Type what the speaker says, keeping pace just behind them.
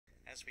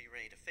as we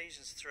read.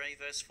 Ephesians 3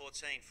 verse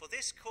 14. For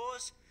this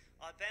cause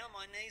I bow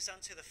my knees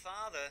unto the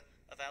Father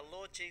of our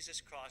Lord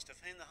Jesus Christ, of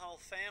whom the whole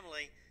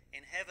family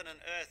in heaven and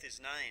earth is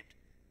named,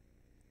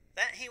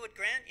 that he would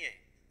grant you,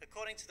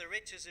 according to the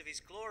riches of his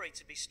glory,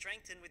 to be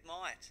strengthened with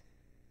might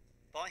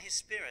by his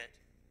Spirit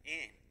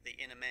in the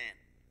inner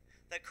man,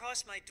 that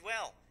Christ may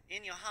dwell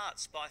in your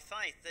hearts by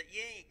faith, that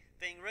ye,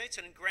 being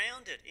rooted and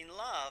grounded in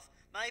love,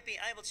 may be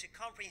able to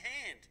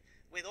comprehend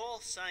with all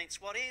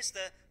saints what is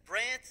the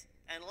breadth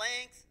and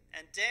length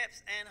and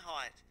depth and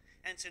height,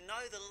 and to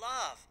know the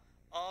love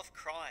of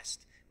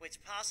Christ,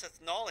 which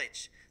passeth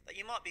knowledge, that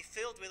you might be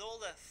filled with all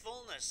the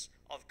fullness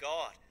of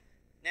God.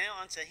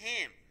 Now unto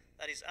him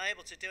that is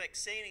able to do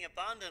exceeding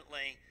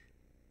abundantly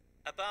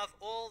above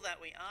all that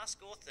we ask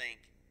or think,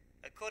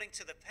 according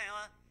to the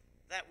power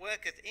that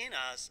worketh in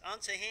us,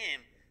 unto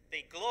him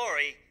be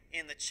glory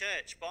in the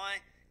church by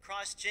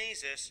Christ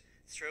Jesus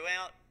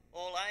throughout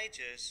all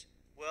ages,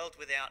 world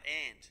without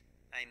end.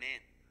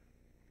 Amen.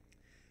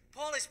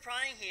 Paul is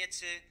praying here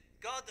to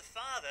God the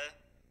Father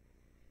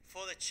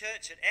for the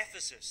church at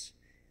Ephesus.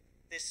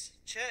 This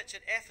church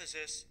at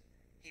Ephesus,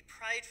 he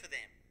prayed for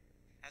them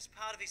as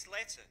part of his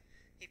letter.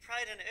 He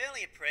prayed an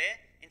earlier prayer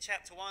in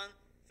chapter 1,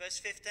 verse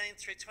 15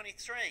 through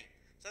 23.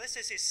 So this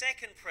is his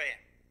second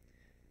prayer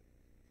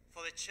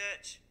for the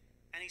church.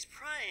 And he's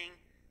praying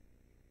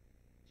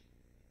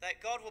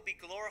that God will be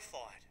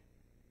glorified.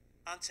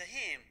 Unto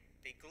him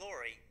be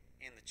glory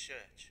in the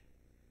church.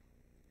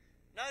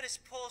 Notice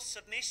Paul's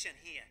submission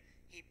here.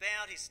 He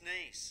bowed his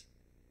knees,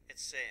 it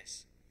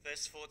says.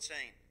 Verse 14,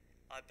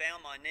 I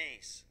bow my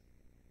knees.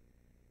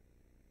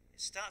 It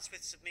starts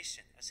with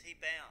submission as he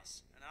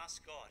bows and asks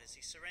God, as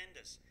he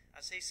surrenders,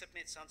 as he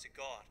submits unto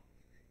God.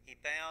 He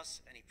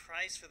bows and he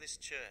prays for this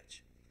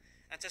church.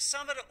 And to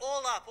sum it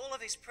all up, all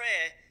of his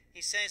prayer,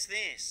 he says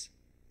this,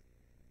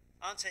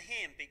 unto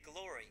him be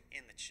glory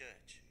in the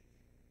church.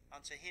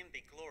 Unto him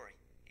be glory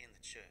in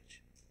the church.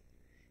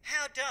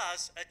 How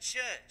does a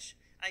church,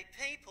 a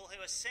people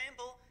who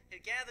assemble, who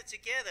gather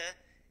together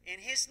in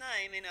his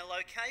name in a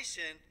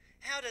location,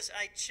 how does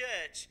a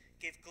church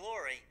give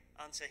glory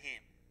unto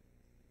him?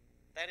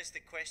 That is the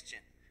question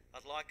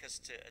I'd like us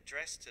to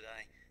address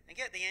today and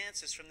get the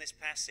answers from this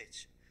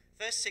passage.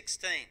 Verse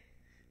 16,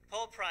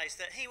 Paul prays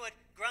that he would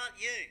grant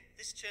you,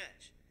 this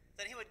church,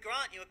 that he would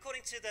grant you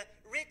according to the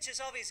riches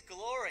of his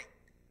glory.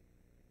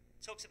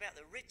 It talks about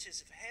the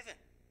riches of heaven,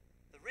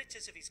 the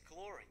riches of his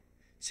glory,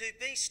 to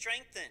be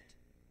strengthened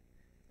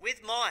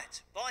with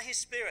might by his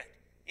Spirit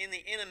in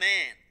the inner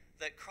man,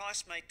 that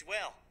Christ may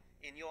dwell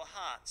in your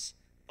hearts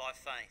by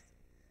faith.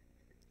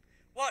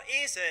 What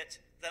is it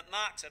that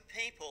marks a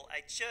people,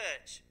 a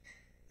church,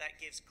 that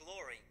gives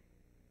glory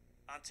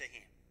unto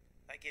him,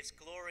 that gives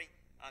glory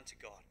unto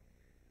God?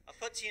 I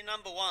put to you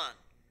number one,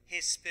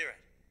 his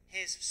Spirit.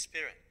 His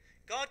Spirit.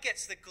 God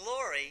gets the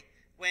glory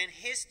when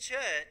his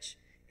church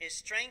is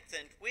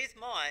strengthened with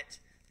might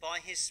by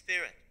his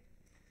Spirit.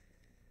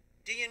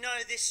 Do you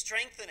know this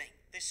strengthening?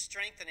 This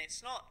strengthening,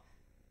 it's not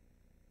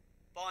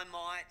by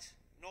might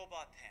nor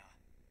by power,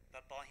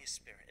 but by his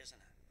Spirit, isn't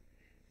it?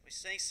 We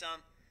see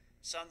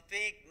some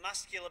big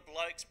muscular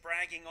blokes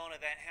bragging on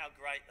about how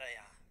great they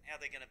are, how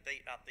they're going to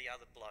beat up the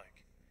other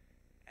bloke.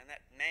 And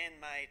that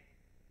man-made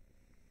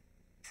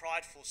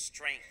prideful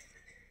strength,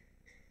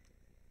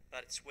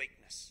 but it's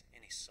weakness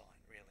in his sight,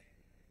 really.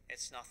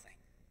 It's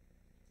nothing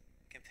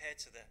compared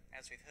to the,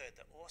 as we've heard,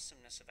 the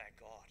awesomeness of our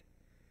God.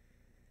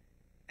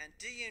 And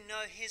do you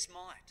know his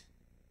might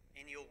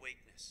in your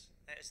weakness?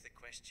 That is the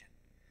question.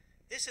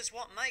 This is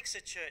what makes a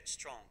church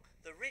strong,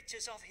 the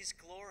riches of his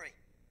glory,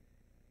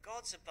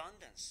 God's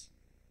abundance.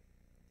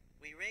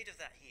 We read of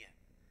that here.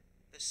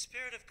 The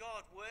Spirit of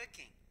God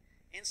working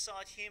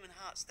inside human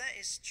hearts. That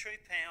is true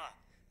power.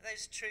 That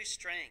is true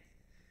strength.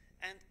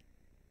 And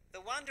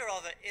the wonder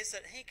of it is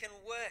that he can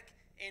work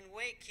in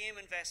weak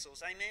human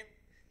vessels. Amen?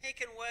 He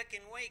can work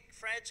in weak,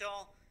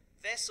 fragile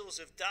vessels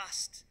of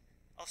dust,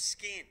 of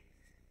skin.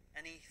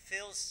 And he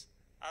fills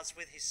us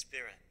with his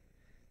Spirit,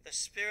 the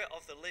Spirit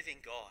of the living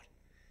God.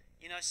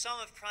 You know, some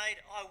have prayed,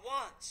 I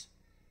want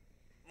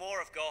more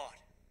of God.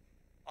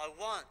 I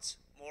want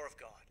more of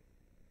God.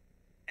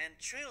 And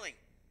truly,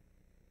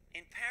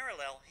 in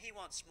parallel, he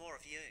wants more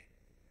of you.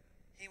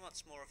 He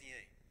wants more of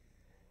you.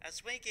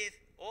 As we give,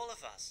 all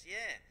of us,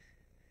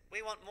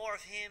 we want more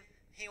of him.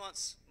 He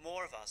wants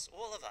more of us,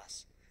 all of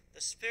us.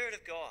 The Spirit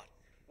of God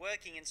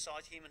working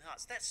inside human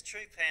hearts. That's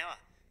true power,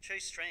 true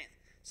strength.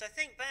 So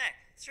think back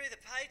through the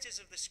pages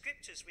of the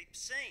Scriptures, we've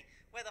seen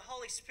where the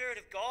Holy Spirit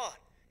of God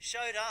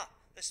showed up.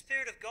 The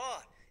Spirit of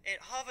God,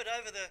 it hovered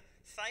over the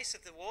face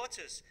of the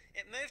waters.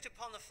 It moved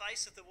upon the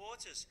face of the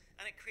waters,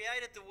 and it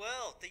created the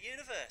world. The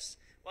universe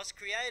was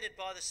created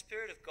by the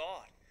Spirit of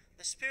God.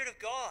 The Spirit of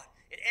God,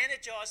 it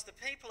energized the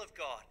people of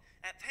God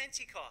at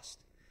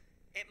Pentecost.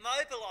 It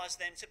mobilized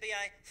them to be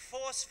a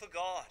force for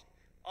God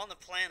on the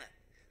planet.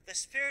 The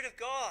Spirit of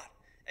God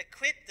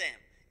equipped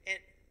them.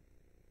 It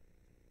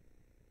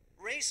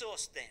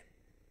resourced them.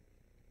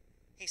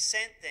 He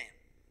sent them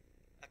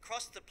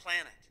across the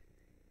planet,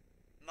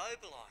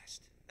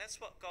 mobilized. That's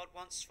what God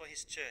wants for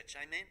his church,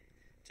 amen?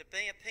 to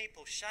be a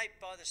people shaped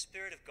by the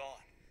Spirit of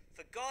God.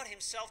 For God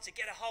himself to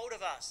get a hold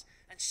of us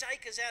and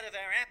shake us out of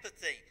our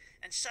apathy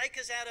and shake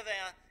us out of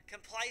our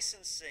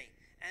complacency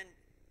and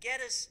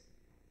get us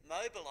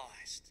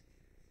mobilized.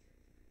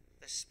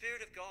 The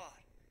Spirit of God,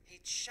 he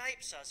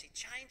shapes us, he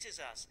changes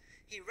us,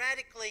 he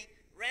radically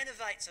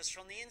renovates us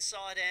from the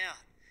inside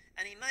out,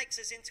 and he makes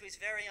us into his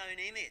very own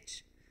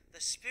image.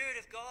 The Spirit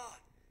of God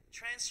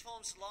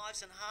transforms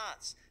lives and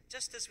hearts,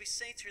 just as we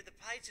see through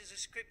the pages of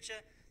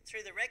Scripture,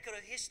 through the record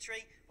of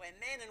history, where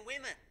men and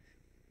women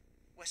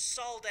were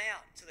sold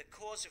out to the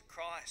cause of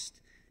Christ.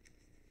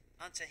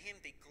 Unto him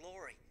be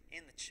glory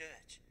in the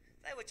church.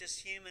 They were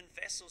just human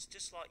vessels,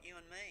 just like you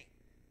and me,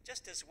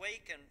 just as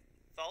weak and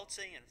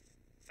faulty and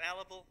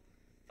fallible,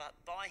 but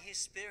by his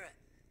Spirit,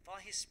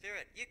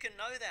 you can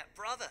know that,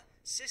 brother,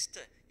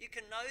 sister, you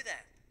can know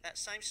that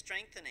same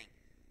strengthening.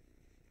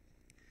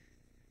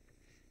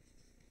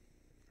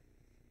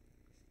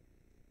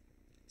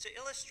 To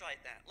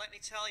illustrate that, let me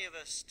tell you of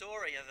a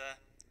story of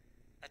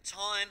a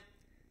time.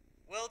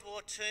 World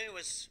War II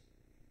was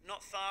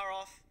not far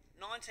off.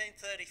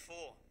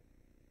 1934.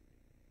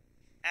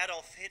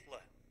 Adolf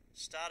Hitler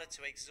started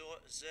to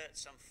exert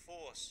some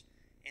force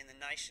in the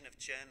nation of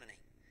Germany.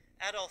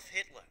 Adolf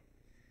Hitler.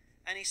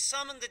 And he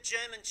summoned the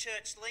German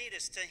church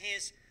leaders to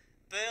his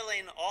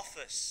Berlin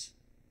office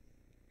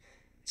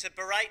to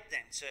berate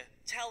them, to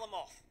tell them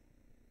off.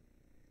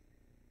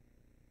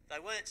 They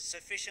weren't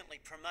sufficiently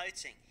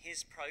promoting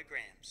his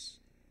programs.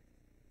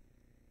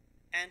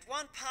 And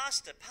one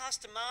pastor,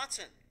 Pastor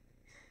Martin,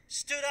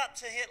 stood up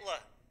to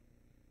Hitler.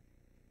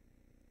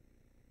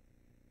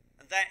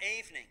 And that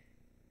evening,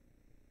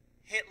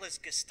 Hitler's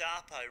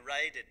Gestapo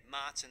raided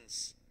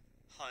Martin's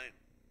home.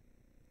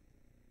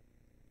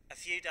 A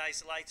few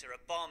days later,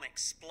 a bomb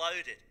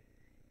exploded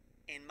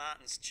in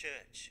Martin's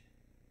church.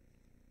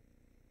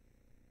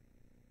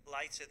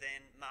 Later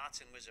then,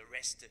 Martin was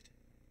arrested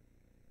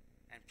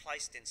and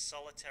placed in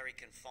solitary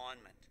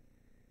confinement.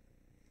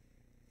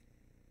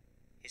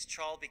 His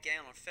trial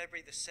began on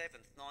February the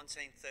 7th,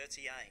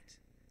 1938.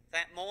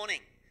 That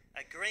morning,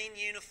 a green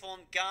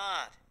uniformed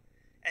guard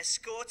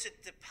escorted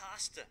the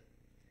pastor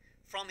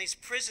from his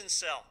prison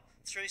cell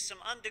through some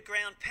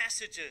underground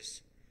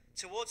passages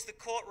towards the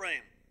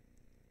courtroom.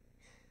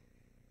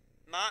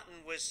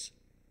 Martin was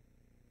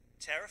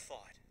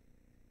terrified,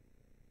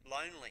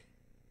 lonely.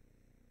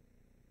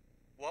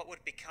 What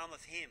would become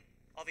of him,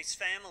 of his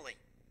family,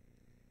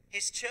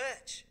 his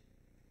church?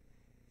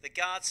 The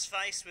guard's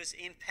face was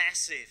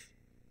impassive.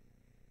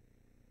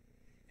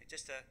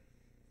 Just an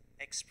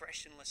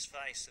expressionless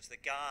face as the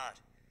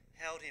guard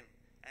held him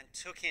and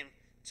took him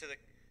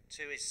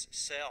to his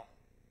cell.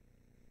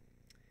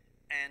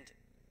 And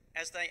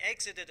as they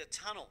exited a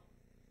tunnel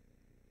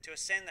to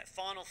ascend that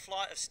final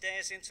flight of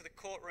stairs into the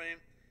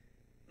courtroom,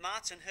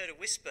 Martin heard a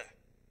whisper.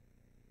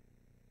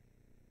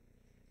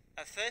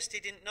 At first he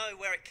didn't know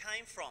where it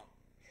came from,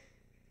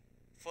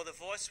 for the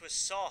voice was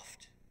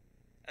soft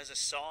as a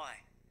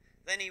sigh.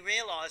 Then he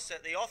realized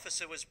that the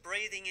officer was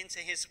breathing into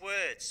his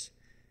words,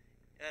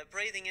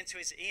 breathing into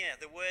his ear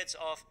the words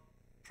of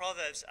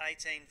Proverbs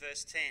 18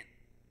 verse 10.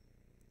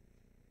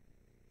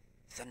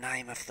 The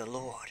name of the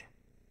Lord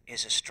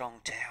is a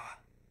strong tower.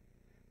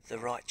 The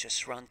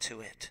righteous run to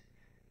it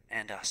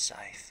and are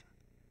safe.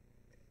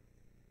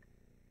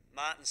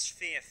 Martin's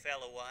fear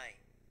fell away,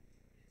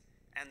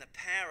 and the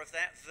power of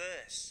that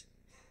verse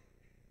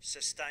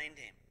sustained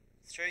him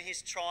through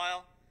his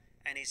trial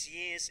and his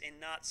years in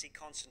Nazi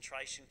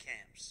concentration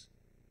camps.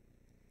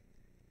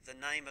 The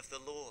name of the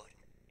Lord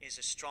is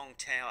a strong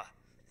tower.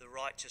 The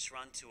righteous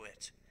run to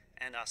it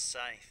and are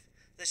safe.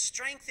 The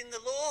strength in the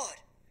Lord.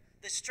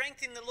 The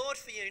strength in the Lord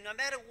for you, no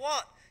matter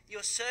what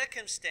your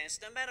circumstance,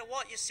 no matter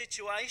what your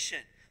situation.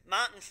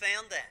 Martin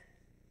found that.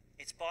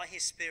 It's by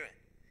his Spirit.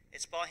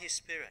 It's by his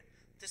Spirit.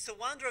 Just the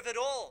wonder of it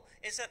all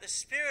is that the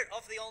Spirit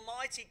of the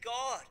Almighty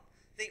God,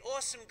 the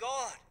awesome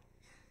God,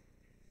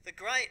 the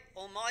great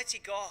Almighty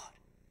God,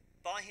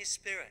 by his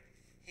Spirit,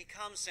 he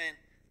comes and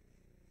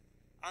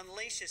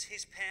unleashes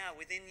his power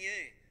within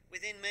you,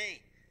 within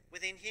me,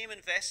 within human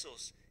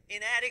vessels,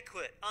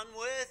 inadequate,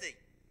 unworthy,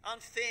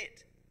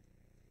 unfit.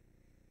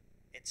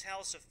 It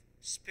tells of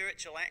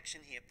spiritual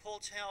action here. Paul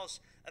tells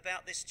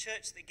about this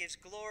church that gives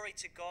glory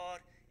to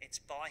God. It's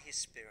by his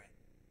Spirit.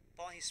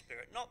 By his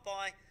Spirit. Not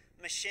by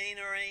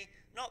machinery,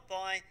 not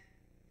by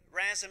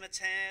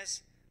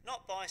razzmatazz,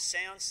 not by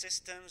sound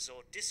systems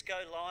or disco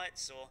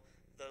lights or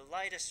the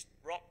latest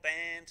rock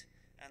band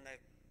and the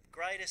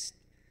greatest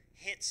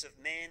hits of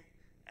men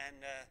and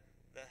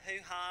the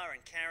hoo-ha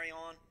and carry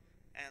on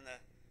and the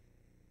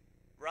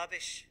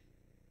rubbish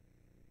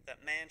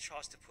that man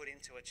tries to put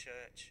into a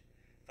church.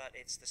 But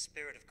it's the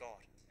Spirit of God.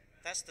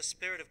 That's the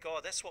Spirit of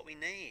God. That's what we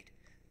need.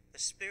 The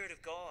Spirit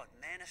of God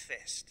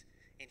manifest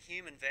in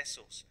human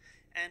vessels.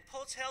 And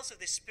Paul tells of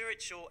this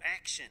spiritual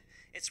action.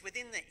 It's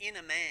within the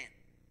inner man.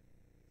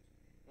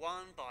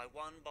 One by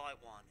one by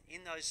one.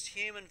 In those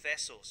human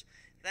vessels.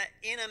 That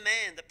inner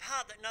man, the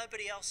part that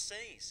nobody else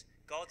sees,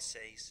 God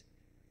sees.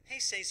 He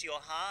sees your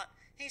heart.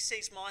 He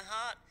sees my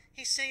heart.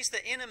 He sees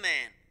the inner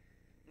man.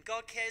 And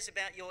God cares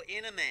about your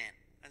inner man,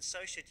 and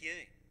so should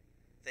you.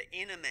 The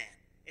inner man.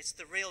 It's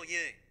the real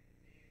you.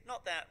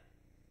 Not that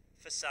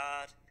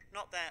facade,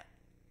 not that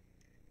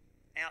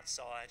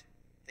outside,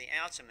 the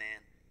outer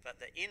man, but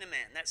the inner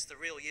man. That's the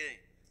real you.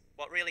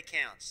 What really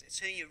counts. It's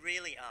who you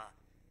really are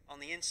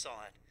on the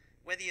inside.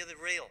 Whether you're the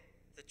real,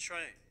 the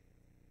true,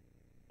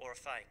 or a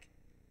fake.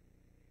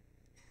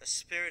 The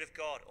Spirit of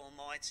God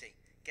Almighty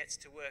gets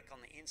to work on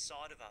the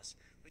inside of us.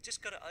 We've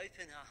just got to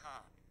open our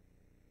heart.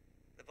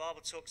 The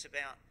Bible talks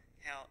about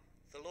how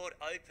the Lord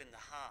opened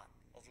the heart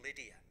of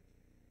Lydia.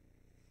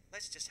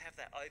 Let's just have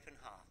that open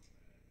heart.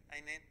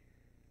 Amen.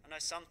 I know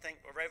some think,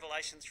 well,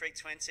 Revelation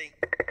 3:20,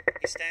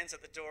 he stands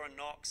at the door and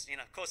knocks.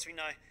 Of course we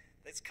know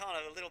it's kind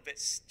of a little bit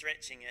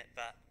stretching it,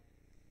 but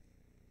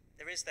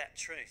there is that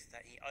truth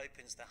that he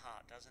opens the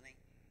heart, doesn't he?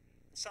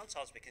 And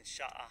sometimes we can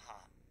shut our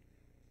heart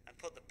and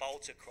put the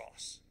bolt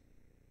across.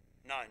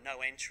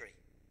 No entry.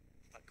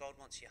 But God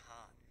wants your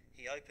heart.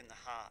 He opened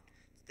the heart.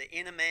 The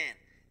inner man,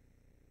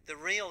 the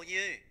real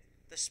you.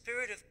 The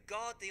Spirit of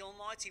God, the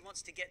Almighty,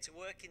 wants to get to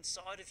work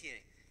inside of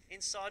you,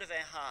 inside of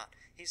our heart.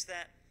 He's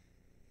that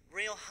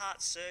real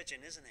heart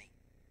surgeon, isn't he?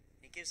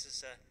 He gives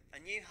us a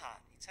new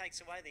heart. He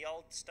takes away the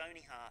old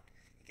stony heart.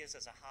 He gives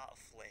us a heart of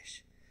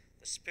flesh.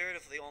 The Spirit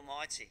of the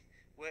Almighty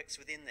works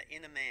within the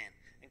inner man.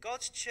 And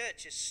God's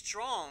church is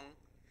strong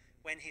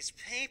when his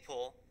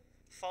people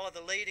follow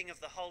the leading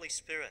of the Holy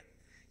Spirit.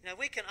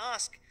 We can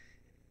ask,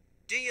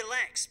 do you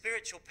lack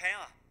spiritual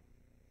power?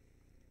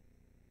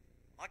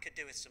 I could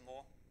do with some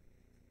more.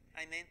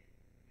 Amen.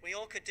 We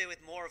all could do with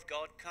more of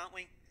God, can't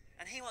we?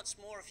 And he wants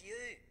more of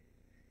you.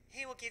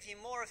 He will give you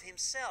more of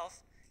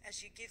himself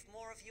as you give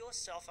more of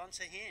yourself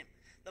unto him.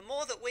 The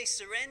more that we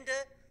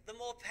surrender, the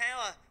more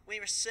power we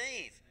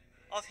receive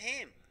of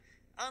him.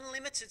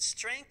 Unlimited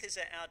strength is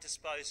at our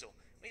disposal.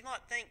 We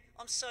might think,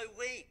 I'm so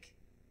weak.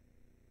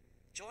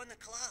 Join the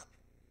club.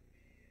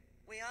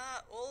 We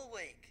are all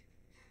weak.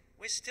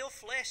 We're still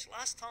flesh.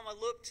 Last time I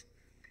looked,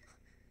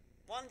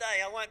 one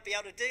day I won't be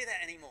able to do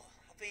that anymore.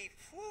 It'll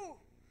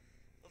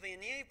be a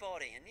new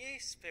body, a new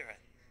spirit.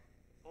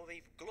 We'll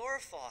be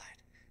glorified.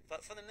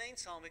 But for the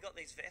meantime, we've got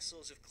these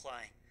vessels of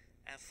clay.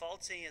 And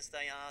faulty as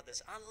they are,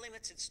 there's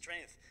unlimited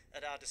strength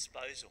at our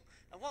disposal.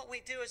 And what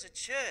we do as a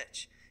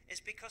church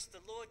is because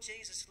the Lord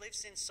Jesus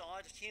lives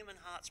inside of human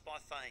hearts by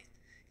faith.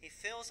 He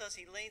fills us,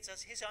 he leads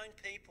us, his own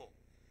people.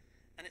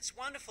 And it's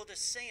wonderful to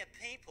see a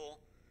people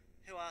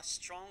who are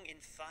strong in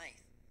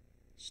faith.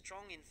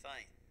 Strong in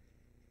faith.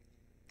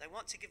 They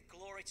want to give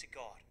glory to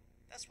God.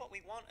 That's what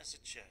we want as a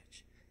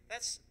church.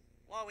 That's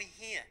why we're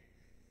here,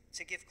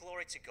 to give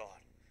glory to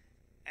God.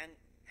 And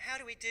how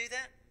do we do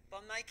that? By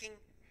making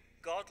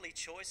godly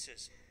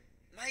choices.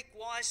 Make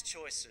wise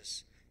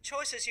choices.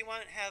 Choices you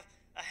won't have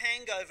a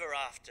hangover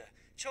after.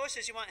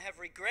 Choices you won't have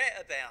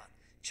regret about.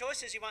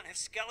 Choices you won't have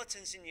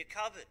skeletons in your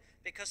cupboard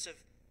because of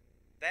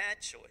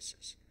bad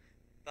choices.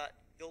 But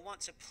you'll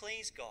want to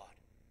please God.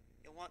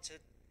 You'll want to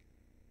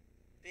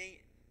be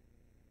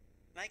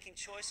making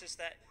choices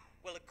that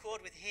will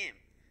accord with him,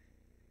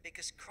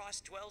 because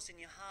Christ dwells in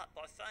your heart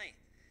by faith.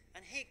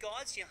 And he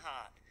guides your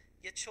heart,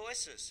 your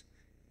choices.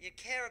 You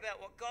care about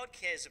what God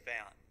cares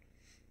about.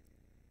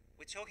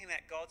 We're talking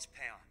about God's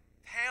power.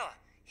 Power,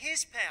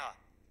 his power,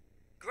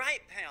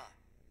 great power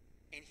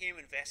in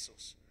human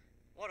vessels.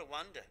 What a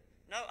wonder.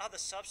 No other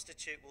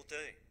substitute will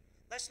do.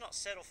 Let's not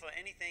settle for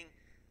anything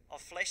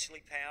of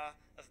fleshly power,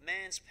 of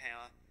man's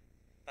power,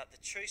 but the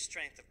true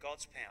strength of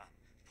God's power.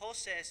 Paul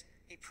says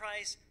he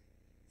prays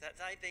that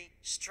they be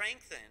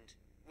strengthened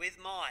with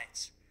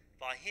might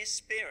by his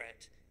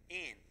Spirit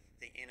in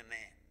the inner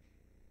man.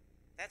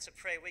 That's a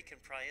prayer we can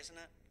pray, isn't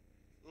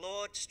it?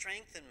 Lord,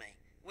 strengthen me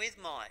with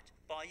might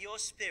by your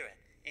Spirit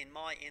in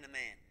my inner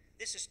man.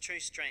 This is true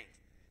strength.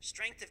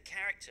 Strength of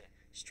character,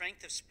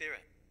 strength of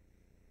spirit.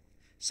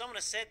 Someone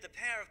has said the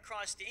power of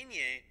Christ in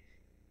you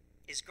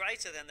is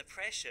greater than the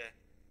pressure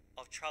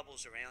of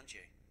troubles around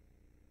you.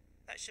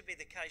 That should be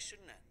the case,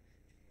 shouldn't it?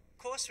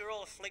 Of course, we're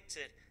all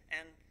afflicted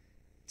and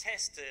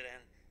tested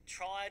and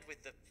tried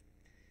with the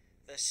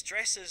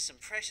stresses and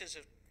pressures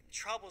of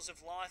troubles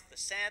of life, the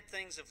sad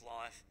things of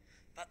life,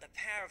 but the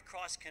power of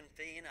Christ can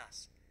be in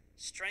us,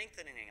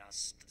 strengthening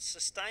us,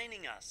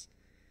 sustaining us.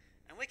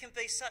 And we can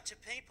be such a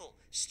people,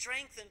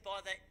 strengthened by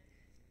the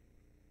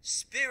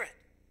Spirit,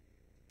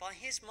 by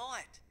his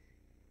might,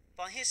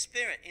 by his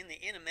Spirit in the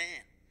inner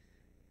man,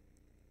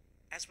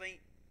 as we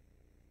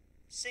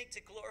seek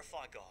to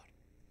glorify God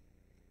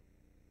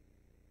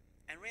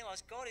and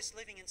realize God is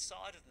living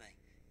inside of me.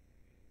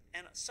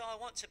 And so I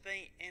want to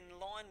be in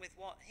line with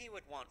what he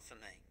would want for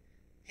me,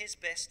 his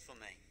best for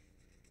me.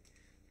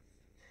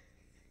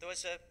 There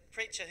was a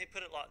preacher who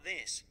put it like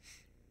this: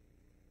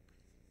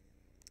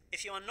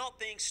 if you are not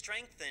being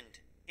strengthened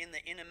in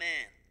the inner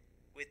man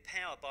with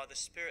power by the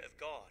Spirit of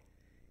God,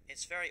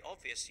 it's very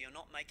obvious you're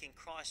not making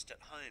Christ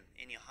at home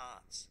in your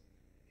hearts.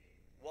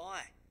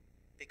 Why?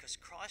 Because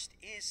Christ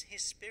is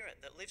his Spirit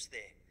that lives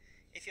there.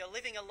 If you're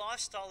living a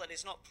lifestyle that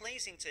is not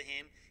pleasing to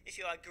him, if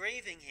you are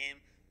grieving him,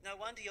 no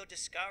wonder you're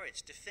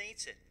discouraged,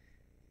 defeated.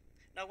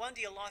 No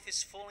wonder your life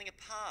is falling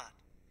apart.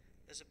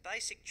 There's a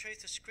basic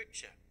truth of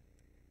Scripture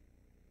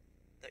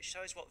that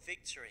shows what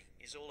victory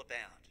is all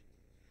about.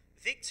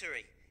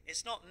 Victory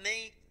is not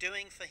me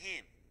doing for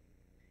him.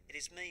 It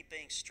is me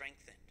being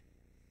strengthened.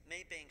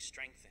 Me being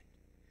strengthened.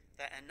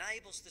 That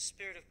enables the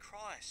Spirit of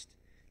Christ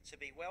to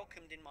be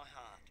welcomed in my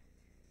heart.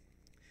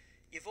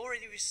 You've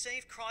already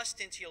received Christ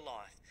into your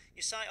life.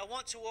 You say, I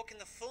want to walk in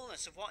the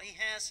fullness of what he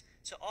has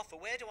to offer.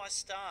 Where do I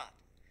start?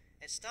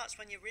 It starts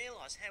when you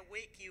realise how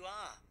weak you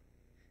are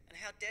and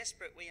how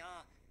desperate we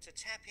are to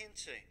tap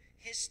into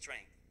his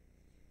strength.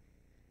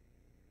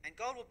 And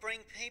God will bring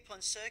people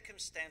and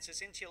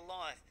circumstances into your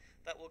life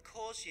that will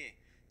cause you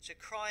to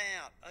cry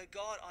out, oh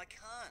God, I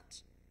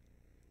can't.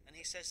 And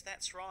he says,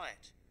 that's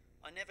right.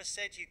 I never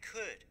said you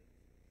could.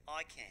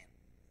 I can.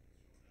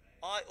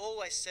 I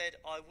always said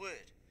I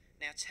would.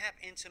 Now tap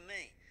into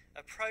me.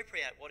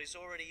 Appropriate what is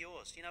already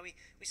yours. You know, we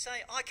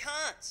say, I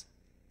can't.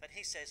 But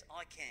he says,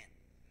 I can.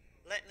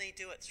 Let me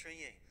do it through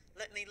you.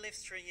 Let me live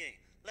through you.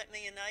 Let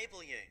me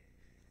enable you.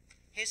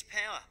 His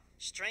power,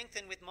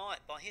 strengthened with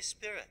might by his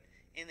Spirit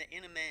in the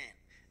inner man.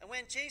 And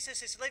when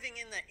Jesus is living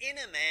in the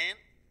inner man,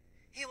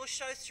 he will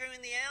show through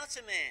in the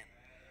outer man.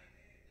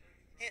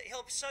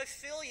 He'll so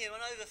fill you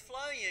and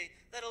overflow you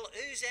that it'll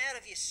ooze out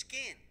of your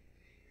skin.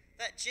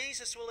 That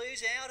Jesus will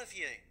ooze out of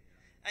you.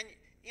 And,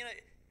 you know,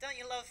 don't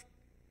you love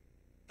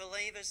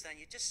believers that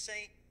you just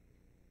see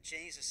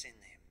Jesus in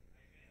them?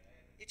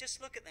 You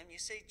just look at them, you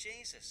see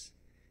Jesus.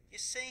 You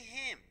see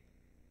him.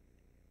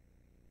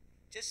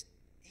 Just,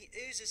 he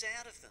oozes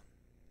out of them.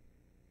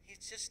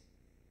 He's just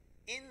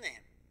in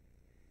them.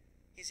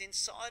 He's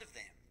inside of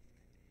them.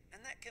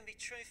 And that can be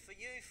true for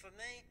you, for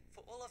me,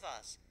 for all of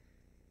us.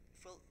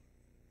 If we'll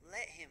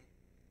let him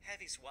have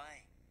his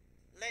way.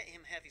 Let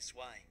him have his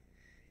way.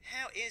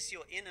 How is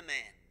your inner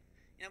man?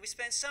 You know, we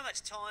spend so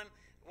much time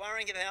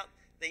worrying about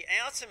the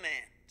outer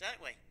man,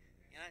 don't we?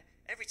 You know,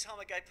 every time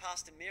I go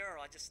past a mirror,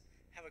 I just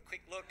have a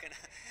quick look and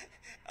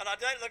I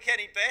don't look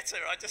any better.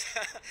 I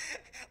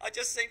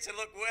just seem to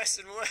look worse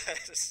and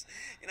worse.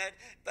 You know,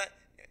 but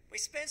we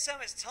spend so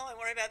much time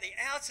worrying about the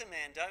outer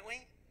man, don't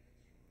we?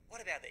 What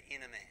about the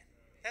inner man?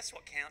 That's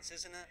what counts,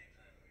 isn't it?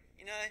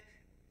 You know,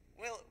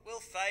 we'll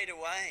fade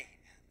away.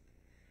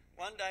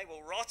 One day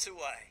we'll rot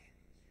away.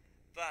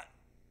 But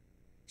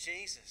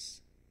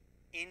Jesus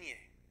in you,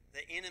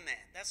 the inner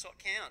man, that's what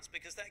counts,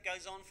 because that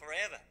goes on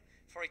forever,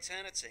 for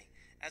eternity,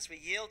 as we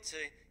yield to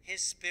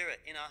his Spirit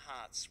in our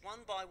hearts, one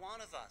by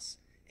one of us,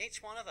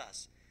 each one of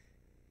us.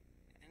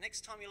 And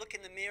next time you look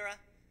in the mirror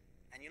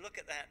and you look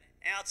at that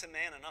outer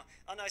man, and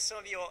I know some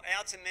of your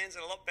outer men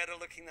are a lot better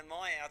looking than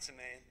my outer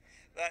man,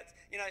 but,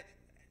 you know,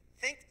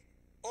 think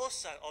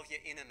also of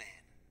your inner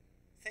man.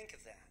 Think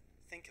of that.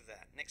 Think of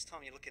that next time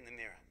you look in the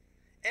mirror.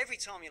 Every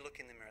time you look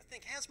in the mirror,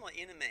 think, how's my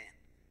inner man?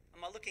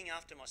 Am I looking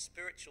after my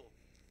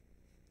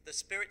the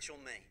spiritual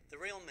me, the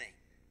real me?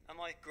 Am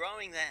I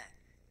growing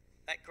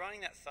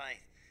growing that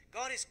faith?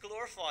 God is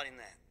glorified in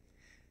that.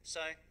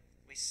 So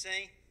we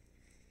see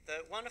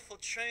the wonderful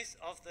truth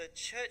of the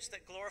church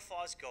that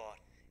glorifies God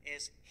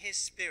is his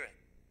Spirit.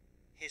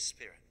 His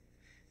Spirit.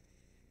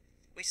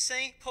 We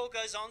see, Paul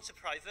goes on to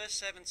pray, verse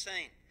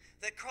 17,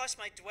 that Christ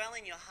may dwell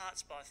in your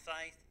hearts by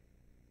faith,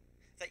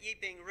 that ye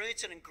being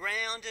rooted and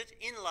grounded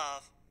in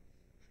love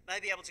may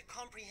be able to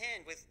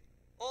comprehend with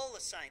all the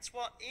saints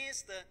what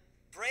is the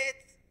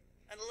breadth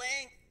and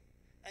length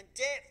and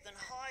depth and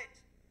height,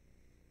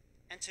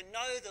 and to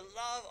know the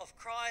love of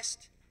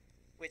Christ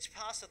which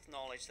passeth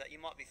knowledge, that you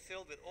might be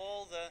filled with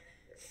all the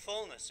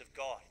fullness of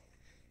God.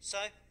 So,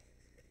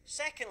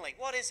 secondly,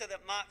 what is it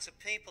that marks a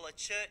people, a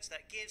church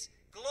that gives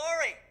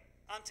glory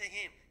unto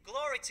him?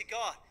 Glory to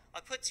God. I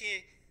put to you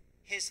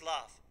his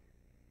love.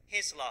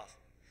 His love.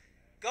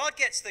 God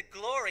gets the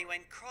glory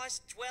when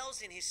Christ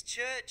dwells in his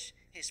church,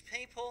 his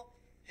people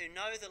who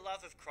know the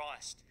love of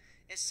Christ.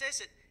 It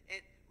says it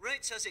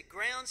roots us, it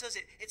grounds us,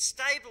 it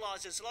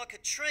stabilizes like a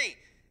tree,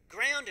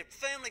 grounded,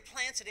 firmly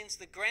planted into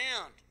the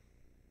ground.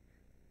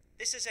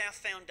 This is our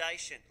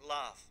foundation,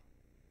 love.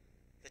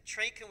 The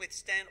tree can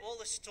withstand all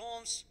the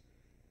storms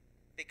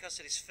because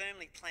it is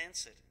firmly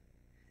planted.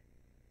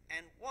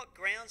 And what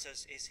grounds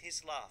us is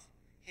his love.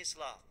 His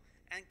love.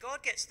 And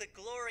God gets the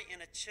glory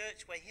in a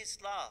church where his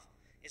love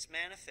is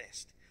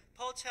manifest.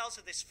 Paul tells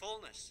of this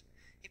fullness.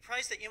 He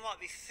prays that you might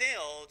be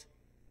filled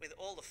with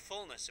all the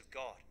fullness of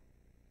God.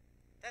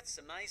 That's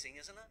amazing,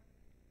 isn't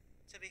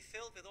it? To be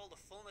filled with all the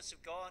fullness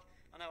of God.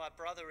 I know our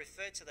brother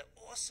referred to the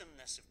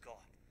awesomeness of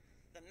God,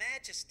 the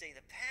majesty,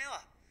 the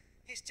power.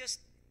 He's just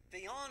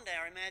beyond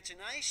our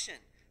imagination,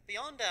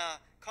 beyond our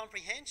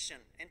comprehension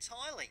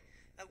entirely.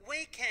 That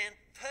we can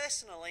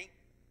personally,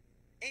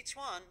 each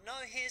one,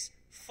 know his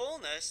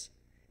fullness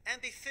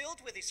and be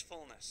filled with his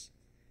fullness.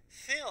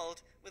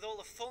 Filled with all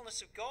the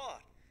fullness of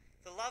God,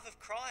 the love of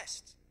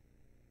Christ.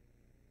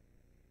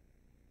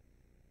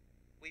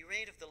 We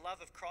read of the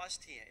love of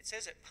Christ here. It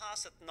says it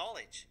passeth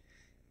knowledge.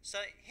 So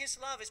his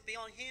love is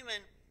beyond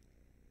human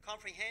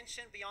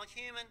comprehension, beyond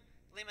human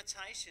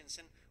limitations.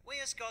 And we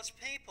as God's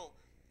people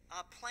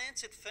are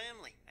planted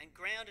firmly and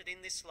grounded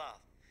in this love.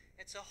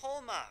 It's a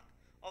hallmark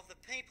of the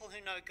people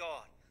who know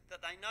God,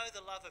 that they know the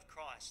love of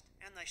Christ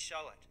and they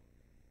show it.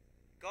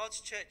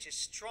 God's church is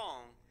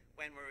strong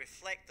when we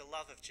reflect the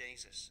love of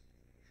Jesus.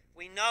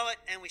 We know it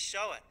and we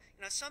show it.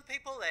 You know, some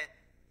people,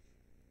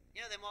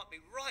 they might be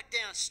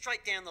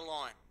straight down the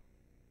line.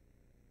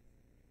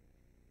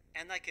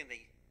 And they can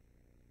be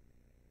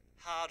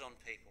hard on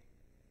people.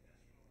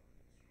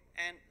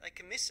 And they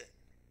can miss it.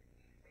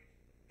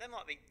 They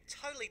might be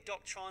totally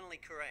doctrinally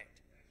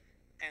correct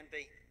and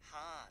be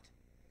hard.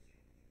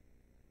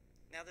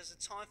 Now, there's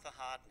a time for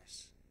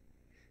hardness,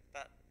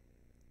 but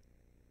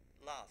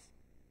love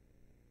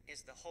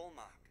is the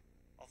hallmark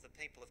of the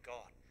people of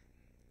God.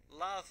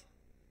 Love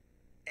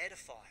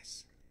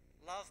edifies.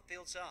 Love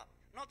builds up.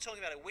 I'm not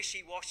talking about a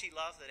wishy-washy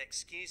love that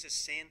excuses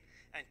sin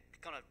and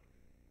kind of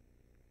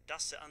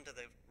dusts it under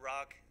the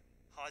rug,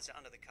 hides it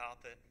under the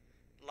carpet.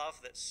 Love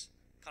that's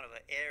kind of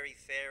an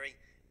airy-fairy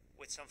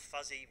with some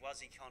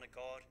fuzzy-wuzzy kind of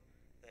God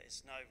that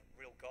is no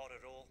real God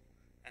at all.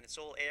 And it's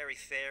all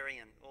airy-fairy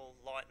and all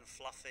light and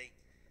fluffy.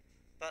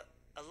 But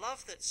a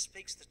love that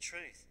speaks the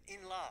truth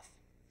in love.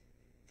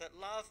 That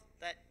love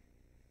that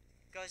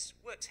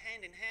works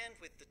hand in hand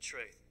with the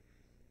truth.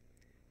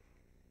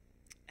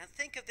 And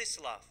think of this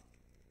love.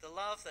 The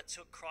love that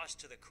took Christ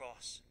to the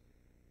cross.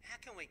 How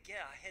can we get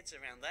our heads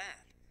around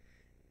that?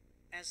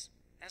 As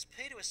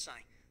Peter was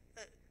saying,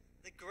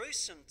 the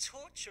gruesome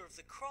torture of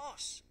the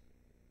cross.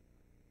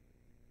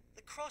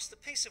 The cross, the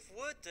piece of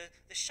wood,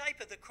 the shape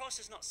of the cross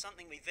is not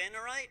something we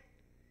venerate.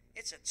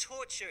 It's a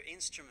torture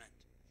instrument.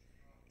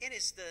 It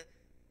is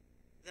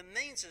the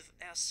means of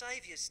our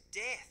Saviour's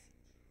death.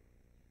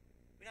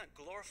 We don't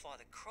glorify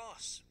the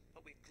cross,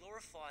 but we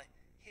glorify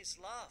his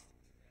love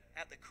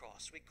at the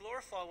cross. We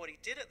glorify what he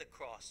did at the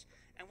cross.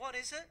 And what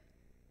is it?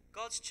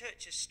 God's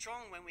church is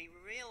strong when we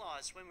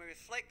realize, when we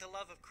reflect the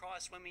love of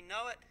Christ, when we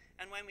know it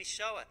and when we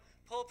show it.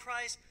 Paul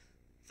prays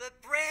the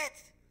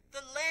breadth, the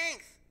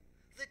length,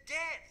 the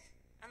depth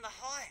and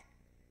the height.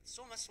 It's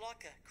almost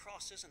like a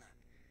cross, isn't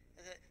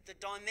it? The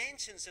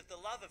dimensions of the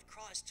love of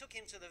Christ took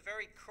him to the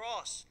very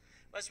cross.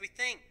 As we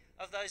think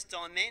of those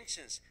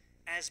dimensions,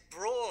 as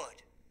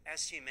broad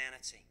as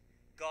humanity,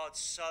 God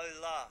so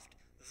loved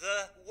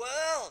the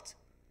world.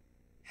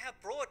 How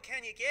broad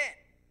can you get?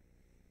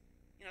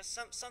 You know,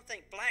 some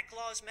think black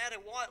lives matter,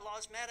 white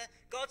lives matter.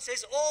 God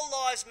says all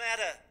lives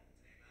matter.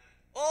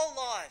 Amen. All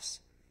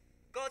lives.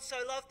 God so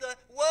loved the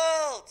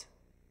world.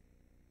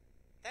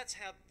 That's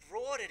how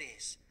broad it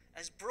is.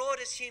 As broad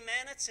as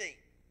humanity.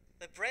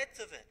 The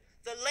breadth of it.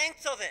 The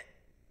length of it.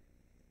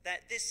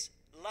 That this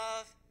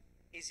love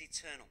is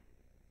eternal.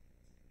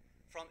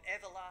 From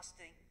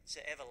everlasting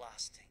to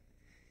everlasting.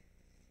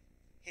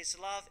 His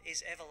love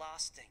is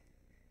everlasting.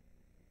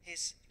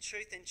 His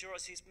truth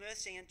endureth, his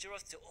mercy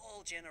endureth to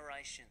all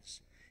generations.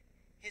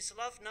 His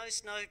love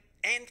knows no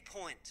end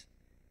point.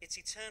 It's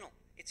eternal.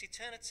 It's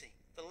eternity.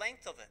 The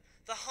length of it.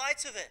 The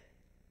height of it.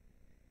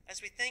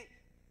 As we think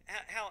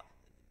how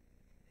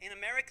in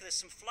America there's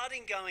some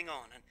flooding going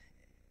on. And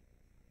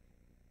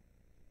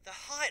the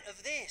height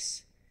of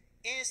this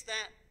is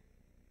that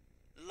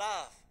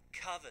love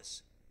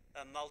covers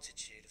a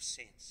multitude of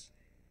sins.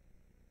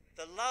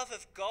 The love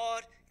of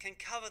God can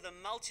cover the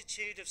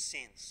multitude of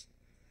sins.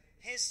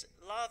 His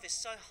love is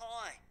so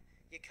high,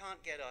 you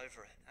can't get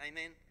over it.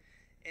 Amen?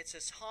 It's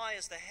as high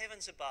as the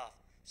heavens above.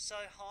 So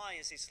high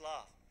is his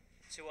love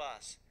to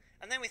us.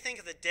 And then we think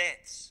of the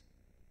depths.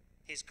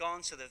 He's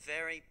gone to the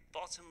very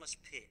bottomless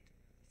pit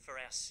for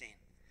our sin.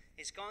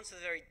 He's gone to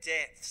the very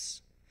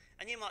depths.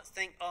 And you might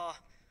think, oh,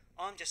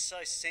 I'm just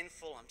so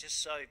sinful. I'm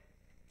just so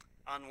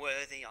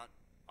unworthy.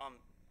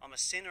 I'm a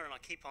sinner and I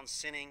keep on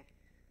sinning.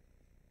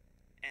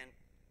 And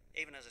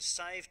even as a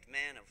saved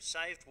man, a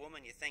saved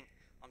woman, you think,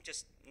 I'm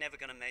just never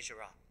going to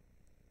measure up.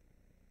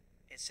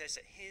 It says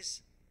that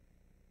his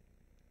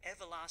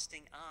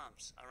everlasting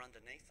arms are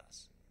underneath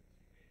us.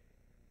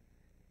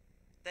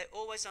 They're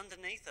always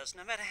underneath us.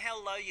 No matter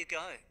how low you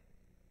go,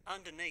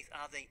 underneath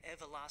are the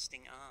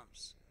everlasting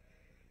arms.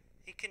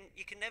 You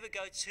can never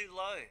go too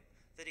low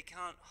that he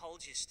can't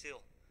hold you still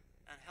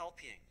and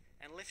help you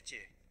and lift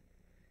you.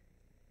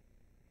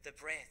 The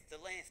breadth, the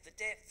length, the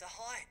depth,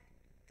 the height,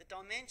 the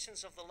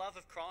dimensions of the love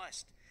of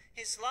Christ.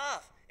 His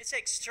love, it's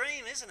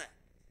extreme, isn't it?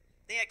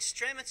 The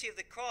extremity of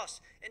the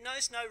cross. It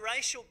knows no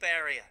racial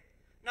barrier,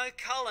 no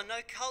colour, no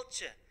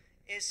culture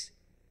is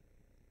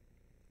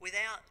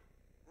without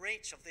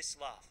reach of this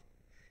love.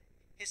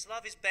 His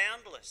love is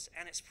boundless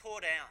and it's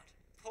poured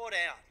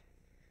out.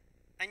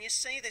 And you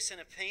see this in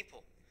a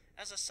people.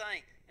 As I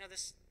say, you know,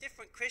 there's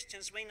different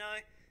Christians we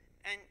know,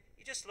 and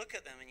you just look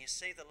at them and you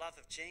see the love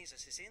of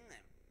Jesus is in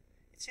them.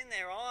 It's in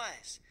their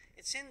eyes.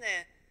 It's in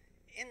their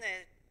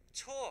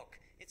talk.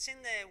 It's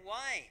in their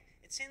way.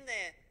 It's in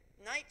their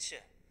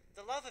nature.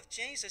 The love of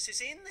Jesus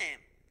is in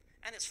them,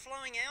 and it's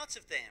flowing out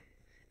of them,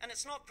 and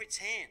it's not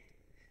pretend,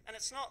 and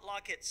it's not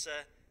like it's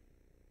a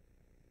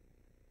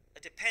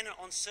dependent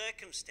on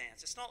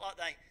circumstance. It's not like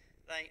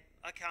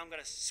okay, I'm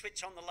going to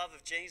switch on the love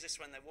of Jesus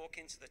when they walk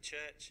into the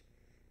church,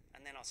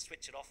 and then I'll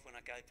switch it off when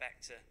I go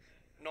back to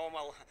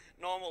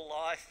normal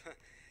life.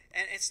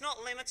 And it's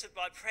not limited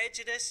by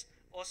prejudice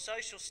or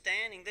social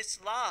standing. This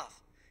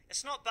love,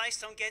 it's not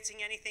based on getting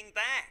anything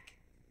back.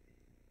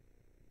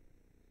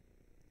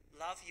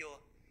 Love your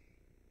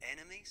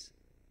enemies?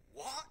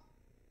 What?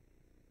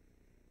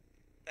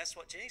 That's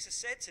what Jesus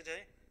said to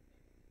do.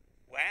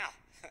 Wow,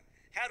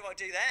 how do I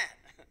do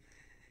that?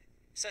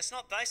 So it's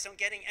not based on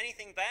getting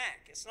anything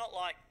back. It's not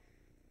like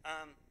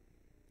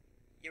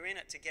you're in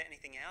it to get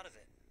anything out of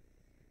it.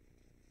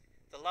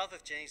 The love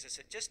of Jesus,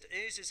 it just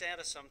oozes out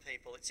of some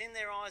people. It's in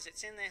their eyes,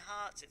 it's in their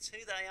hearts, it's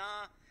who they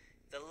are.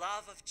 The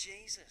love of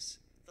Jesus.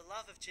 The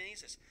love of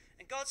Jesus.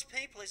 And God's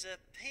people is a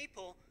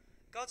people,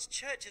 God's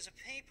church is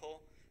a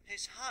people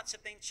whose hearts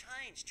have been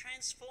changed,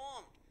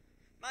 transformed,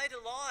 made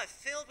alive,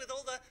 filled with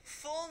all the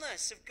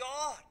fullness of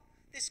God.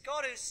 This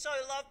God who so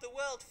loved the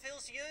world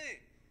fills you,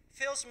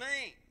 fills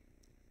me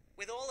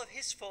with all of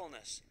his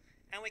fullness.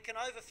 And we can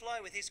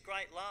overflow with his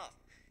great love.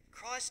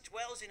 Christ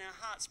dwells in our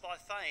hearts by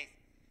faith.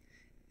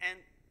 And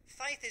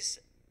faith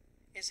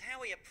is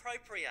how we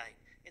appropriate.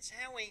 It's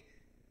how we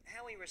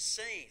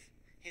receive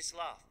his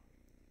love.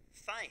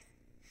 Faith.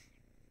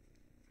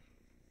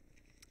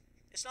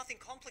 There's nothing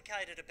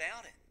complicated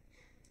about it.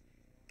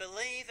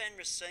 Believe and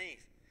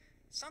receive.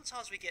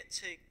 Sometimes we get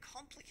too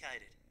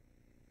complicated.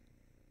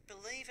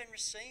 Believe and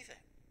receive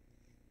it.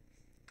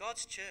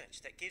 God's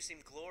church that gives him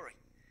glory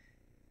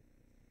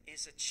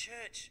is a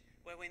church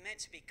where we're meant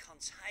to be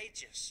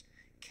contagious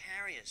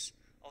carriers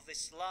of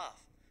this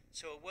love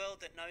to a world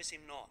that knows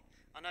him not.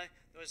 I know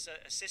there was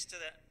a sister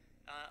that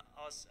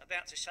I was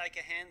about to shake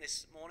her hand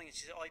this morning, and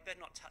she said, "Oh, you better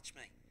not touch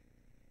me,"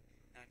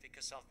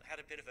 because I've had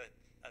a bit of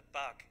a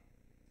bug,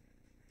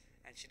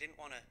 and she didn't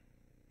want to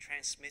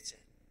transmit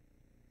it.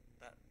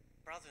 But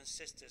brothers and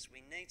sisters,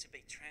 we need to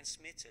be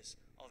transmitters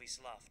of his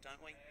love,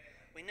 don't we?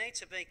 We need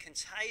to be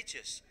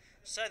contagious.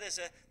 So there's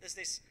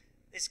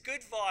this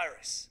good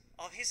virus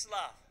of his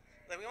love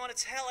that we want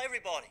to tell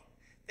everybody.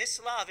 This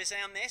love is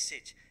our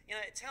message. You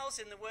know, it tells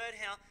in the word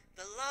how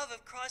the love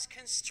of Christ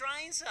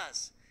constrains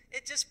us.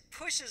 It just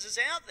pushes us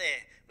out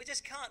there. We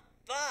just can't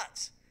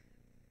but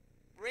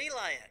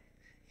relay it.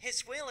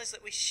 His will is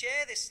that we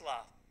share this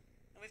love.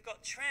 And we've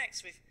got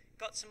tracts, we've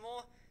got some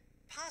more.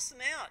 Pass them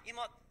out. You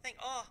might think,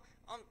 oh,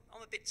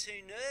 I'm a bit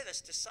too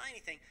nervous to say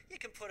anything. You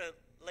can put a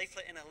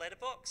leaflet in a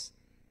letterbox.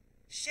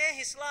 Share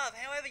his love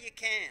however you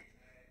can.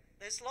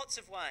 There's lots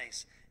of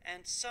ways.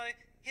 And so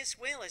his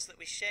will is that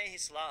we share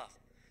his love.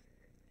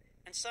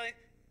 And so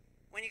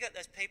when you've got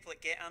those people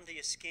that get under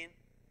your skin,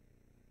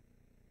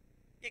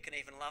 you can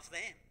even love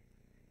them.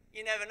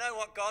 You never know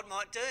what God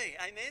might do.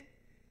 Amen?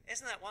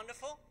 Isn't that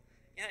wonderful?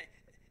 You know,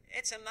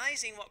 it's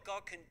amazing what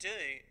God can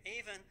do,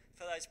 even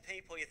for those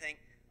people you think,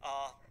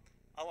 oh,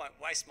 I won't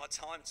waste my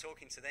time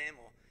talking to them,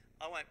 or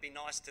I won't be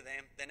nice to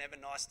them. They're never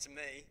nice to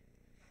me.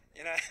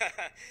 You know,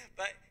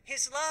 but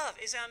his love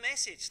is our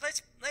message.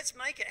 Let's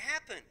make it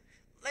happen.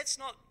 Let's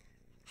not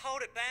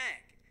hold it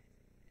back.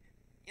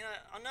 You know,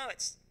 I know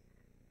it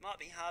might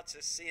be hard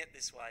to see it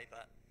this way,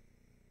 but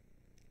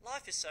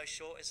life is so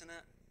short, isn't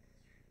it?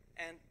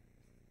 And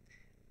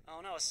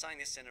I know I was saying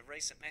this in a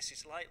recent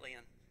message lately,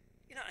 and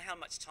you don't know how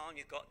much time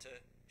you've got to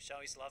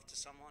show his love to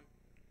someone.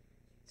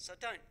 So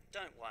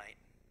don't wait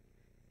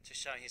to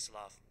show his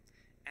love.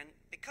 And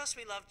because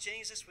we love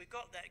Jesus, we've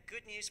got that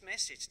good news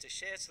message to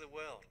share to the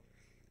world.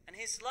 And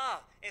his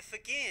love, it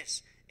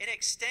forgives, it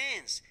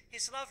extends.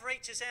 His love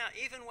reaches out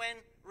even when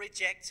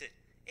rejected.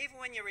 Even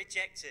when you're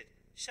rejected,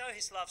 show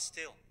his love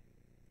still.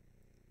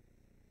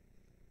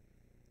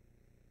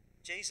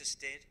 Jesus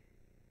did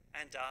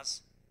and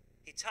does.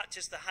 He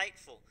touches the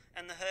hateful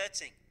and the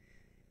hurting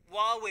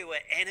while we were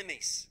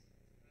enemies.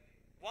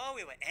 While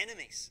we were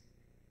enemies.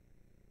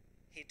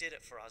 He did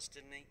it for us,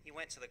 didn't he? He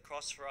went to the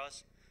cross for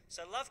us.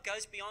 So love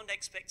goes beyond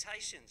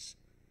expectations.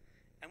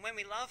 And when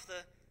we love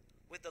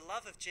with the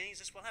love of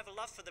Jesus, we'll have a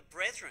love for the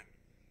brethren,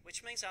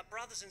 which means our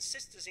brothers and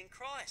sisters in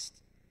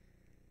Christ.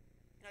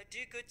 You know, do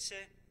good to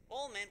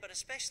all men, but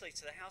especially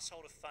to the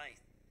household of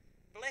faith.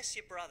 Bless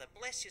your brother,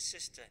 bless your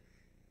sister.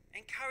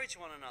 Encourage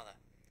one another.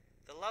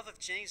 The love of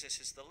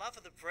Jesus is the love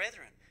of the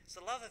brethren. It's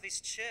the love of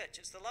his church.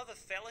 It's the love of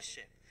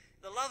fellowship.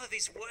 The love of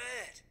his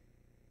word.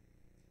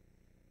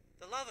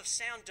 The love of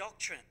sound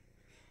doctrine.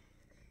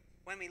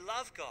 When we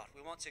love God,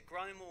 we want to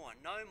grow more,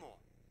 know more.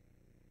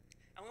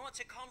 And we want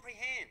to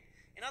comprehend.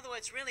 In other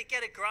words, really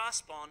get a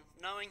grasp on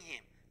knowing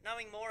him,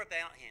 knowing more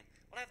about him.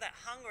 We'll have that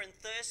hunger and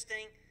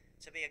thirsting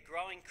to be a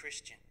growing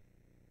Christian.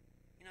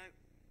 You know,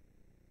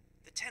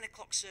 the 10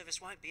 o'clock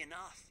service won't be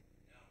enough.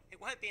 It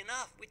won't be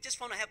enough. We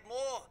just want to have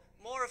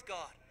more of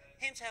God.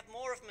 Him to have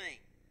more of me.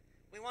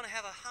 We want to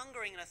have a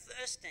hungering and a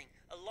thirsting,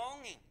 a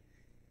longing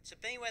to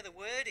be where the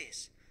word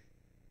is,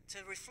 to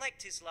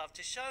reflect his love,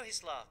 to show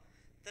his love,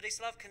 that his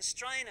love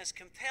constrain us,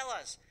 compel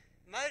us,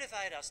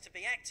 motivate us to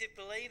be active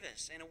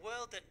believers in a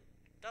world that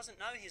doesn't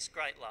know his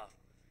great love.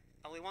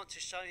 And we want to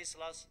show his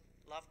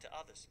love to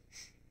others.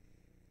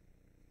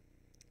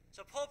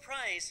 So Paul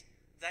prays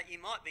that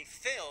you might be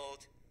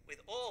filled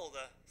with all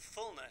the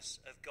fullness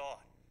of God.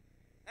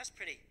 That's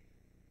pretty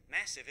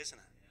massive, isn't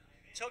it?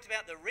 He talked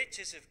about the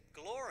riches of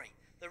glory,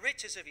 the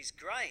riches of his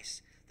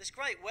grace. There's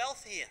great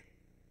wealth here.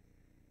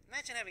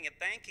 Imagine having a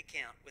bank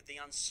account with the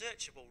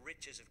unsearchable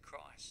riches of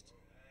Christ.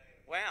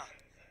 Wow,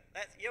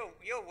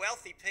 you're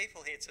wealthy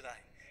people here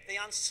today. The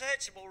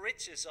unsearchable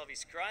riches of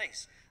his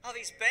grace, of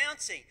his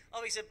bounty,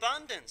 of his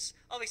abundance,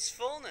 of his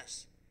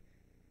fullness.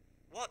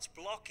 What's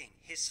blocking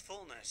his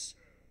fullness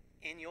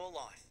in your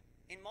life,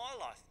 in my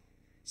life?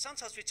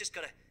 Sometimes we've just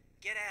got to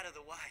get out of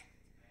the way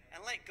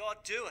and let God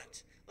do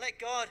it. Let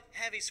God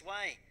have his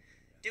way.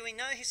 Do we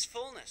know his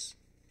fullness?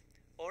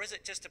 Or is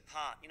it just a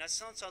part?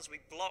 Sometimes we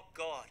block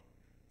God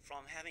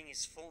from having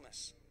his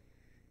fullness.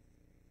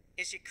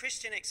 Is your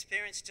Christian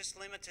experience just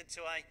limited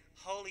to a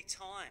holy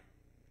time?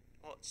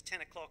 Well, it's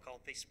 10 o'clock, I'll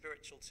be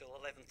spiritual till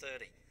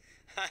 11:30.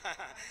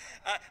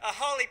 A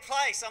holy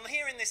place. I'm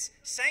here in this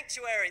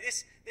sanctuary.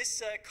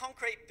 This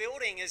concrete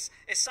building is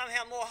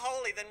somehow more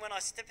holy than when I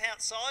step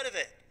outside of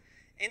it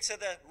into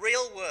the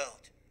real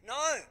world.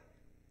 No,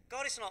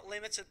 God is not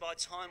limited by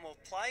time or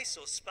place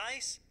or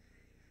space.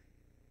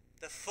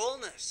 The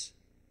fullness.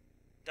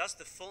 Does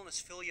the fullness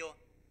fill your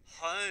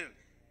home?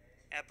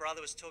 Our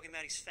brother was talking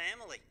about his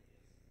family.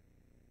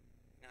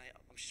 Now,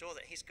 I'm sure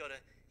that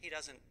he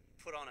doesn't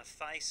put on a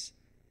face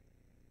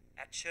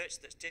at church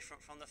that's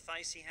different from the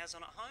face he has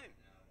on at home.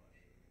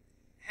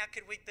 How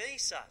could we be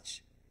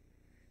such?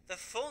 The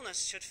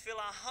fullness should fill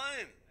our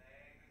home.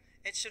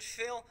 It should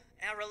fill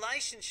our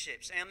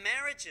relationships, our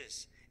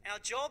marriages, our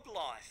job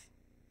life,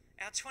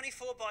 our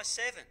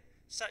 24/7,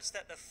 such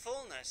that the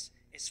fullness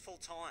is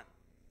full-time.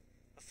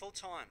 A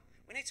full-time.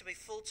 We need to be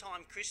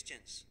full-time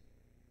Christians.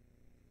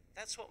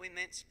 That's what we're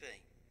meant to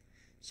be.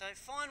 So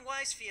find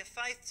ways for your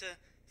faith to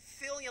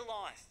fill your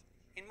life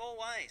in more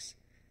ways,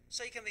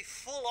 so you can be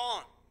full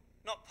on,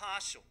 not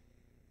partial.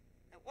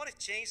 Now, what if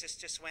Jesus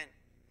just went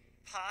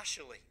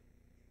partially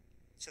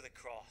to the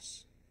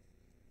cross?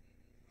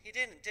 He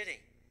didn't, did he?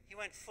 He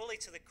went fully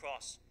to the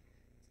cross,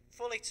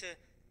 fully to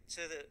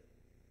the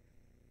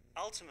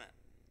ultimate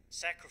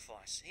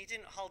sacrifice. He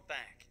didn't hold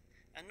back,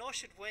 and nor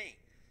should we.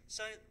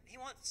 So he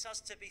wants us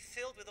to be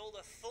filled with all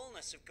the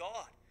fullness of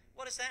God.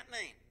 What does that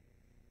mean?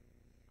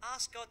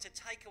 Ask God to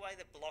take away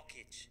the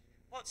blockage.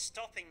 What's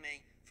stopping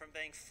me from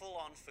being full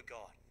on for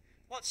God?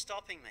 What's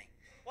stopping me?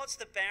 What's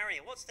the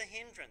barrier? What's the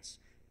hindrance?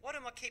 What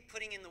am I keep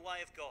putting in the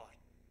way of God?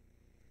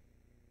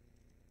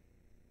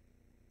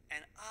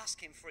 And ask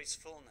him for his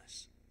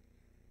fullness.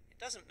 It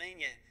doesn't mean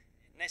you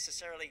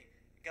necessarily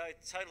go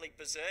totally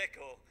berserk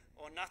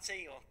or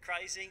nutty or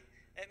crazy.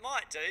 It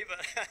might do,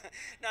 but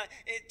no,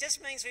 it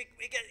just means we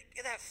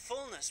get that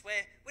fullness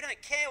where we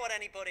don't care what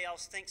anybody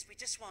else thinks. We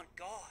just want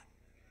God.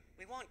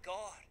 We want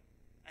God.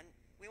 And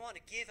we want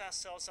to give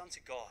ourselves unto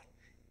God,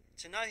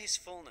 to know his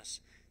fullness,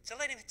 to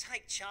let him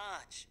take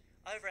charge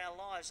over our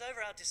lives,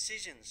 over our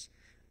decisions,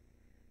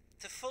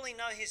 to fully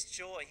know his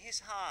joy,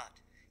 his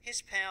heart,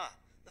 his power,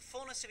 the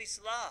fullness of his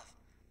love,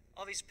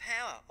 of his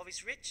power, of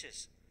his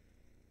riches.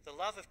 The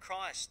love of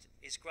Christ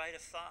is greater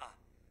far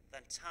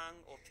than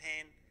tongue or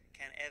pen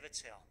can ever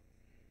tell.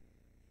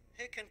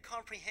 Who can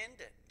comprehend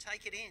it,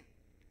 take it in?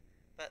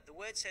 But the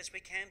word says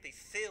we can be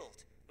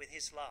filled with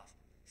his love,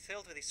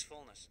 filled with his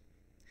fullness.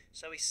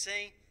 So we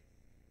see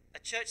a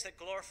church that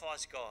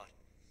glorifies God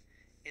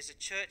is a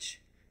church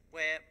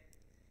where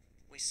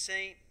we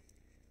see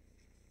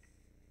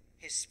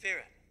his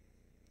Spirit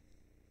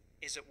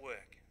is at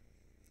work.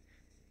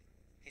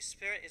 His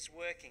Spirit is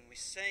working. We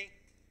see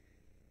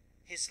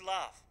his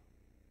love.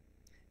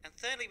 And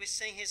thirdly, we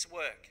see his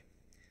work.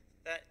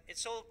 That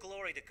it's all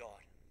glory to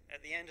God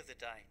at the end of the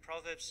day.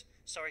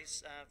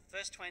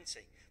 Verse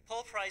 20.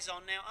 Paul prays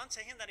on, now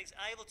unto him that is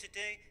able to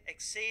do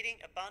exceeding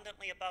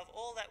abundantly above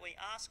all that we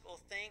ask or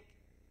think,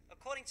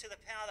 according to the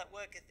power that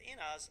worketh in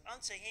us,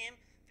 unto him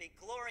be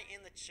glory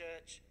in the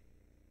church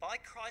by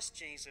Christ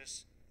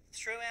Jesus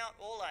throughout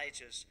all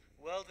ages,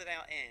 world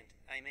without end.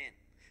 Amen.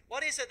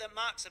 What is it that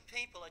marks a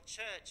people, a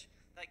church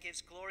that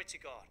gives glory to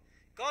God?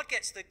 God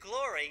gets the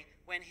glory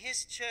when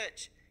his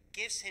church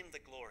gives him the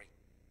glory.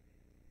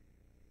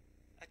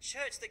 A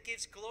church that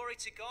gives glory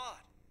to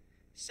God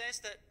says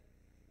that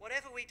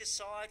whatever we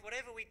decide,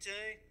 whatever we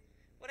do,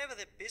 whatever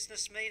the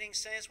business meeting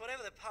says,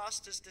 whatever the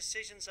pastor's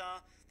decisions are,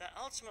 that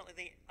ultimately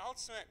the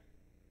ultimate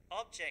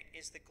object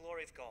is the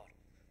glory of God.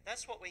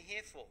 That's what we're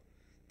here for.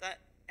 That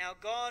our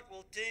God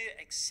will do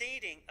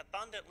exceeding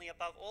abundantly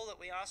above all that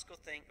we ask or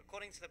think,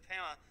 according to the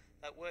power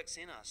that works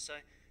in us. So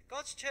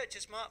God's church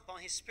is marked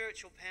by his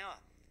spiritual power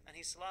and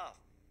his love.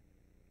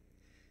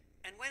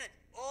 And when it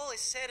all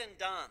is said and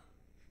done,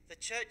 the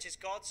church is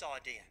God's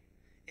idea.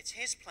 It's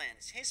his plan,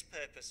 it's his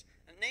purpose,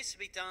 and it needs to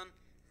be done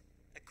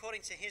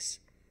according to his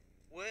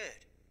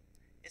word.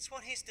 It's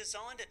what he's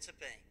designed it to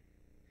be.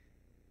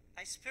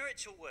 A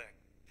spiritual work,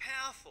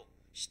 powerful,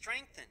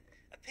 strengthened,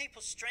 a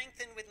people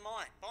strengthened with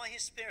might by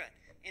his Spirit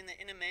in the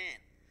inner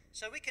man.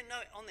 So we can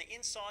know on the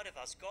inside of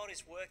us, God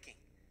is working.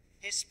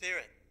 His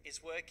Spirit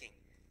is working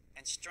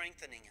and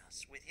strengthening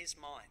us with his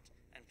might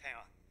and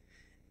power.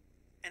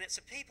 And it's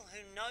a people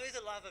who know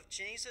the love of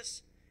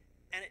Jesus,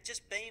 and it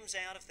just beams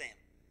out of them.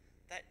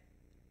 That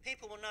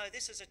people will know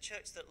this is a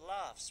church that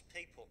loves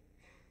people.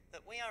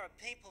 That we are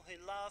a people who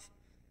love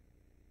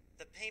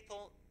the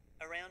people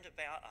around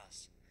about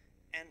us.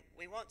 And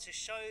we want to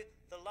show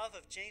the love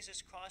of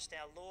Jesus Christ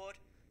our Lord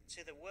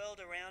to the world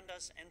around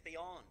us and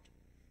beyond.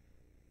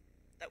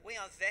 That we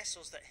are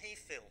vessels that he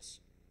fills.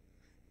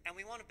 And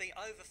we want to be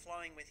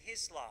overflowing with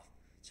his love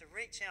to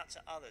reach out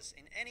to others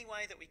in any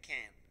way that we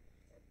can.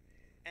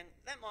 And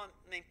that might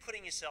mean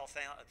putting yourself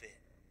out a bit,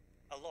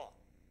 a lot.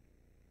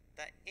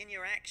 That in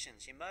your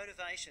actions, your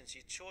motivations,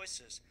 your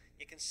choices,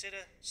 you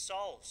consider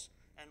souls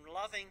and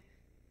loving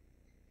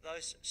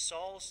those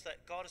souls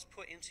that God has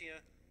put into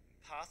your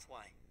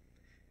pathway.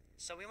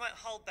 So we won't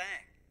hold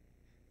back,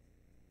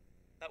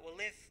 but we'll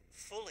live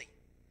fully.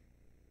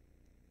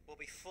 We'll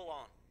be full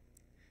on.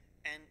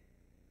 And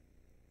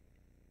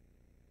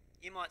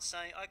you might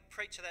say, oh,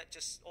 preacher, that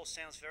just all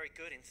sounds very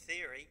good in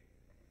theory,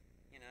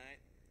 you know,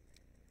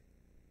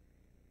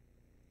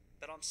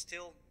 but I'm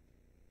still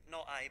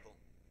not able.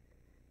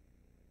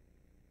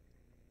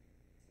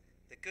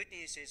 The good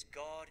news is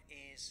God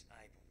is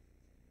able.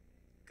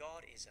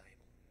 God is able.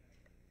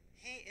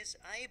 He is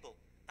able.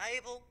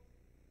 Able.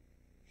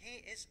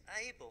 He is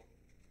able.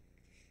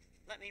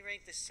 Let me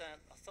read this.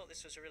 I thought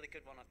this was a really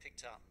good one I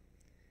picked up.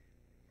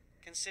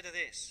 Consider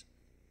this.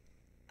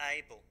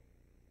 Able.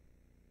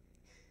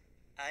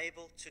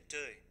 Able to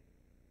do.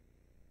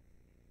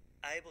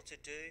 Able to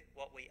do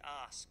what we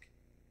ask.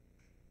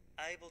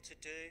 Able to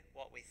do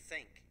what we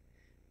think.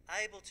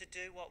 Able to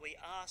do what we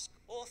ask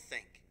or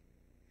think.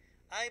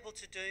 Able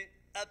to do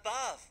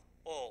above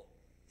all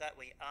that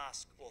we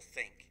ask or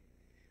think.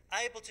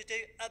 Able to do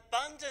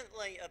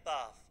abundantly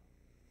above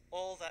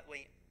all that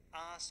we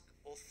ask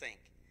or think.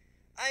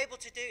 Able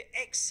to do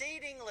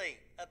exceedingly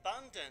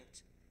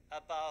abundant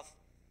above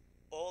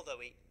all that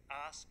we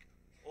ask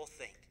or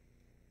think.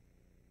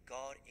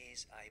 God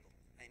is able.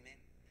 Amen.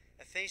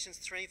 Ephesians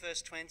 3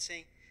 verse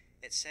 20,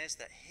 it says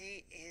that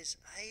he is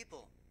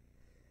able.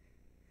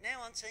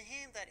 Now unto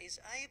him that is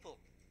able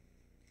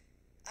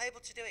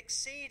to do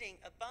exceeding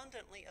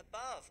abundantly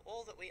above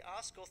all that we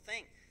ask or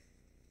think.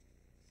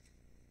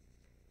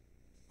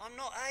 I'm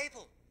not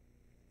able.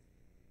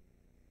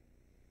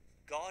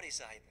 God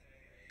is able.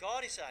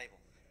 God is able.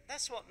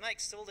 That's what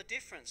makes all the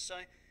difference. So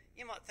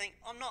you might think,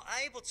 I'm not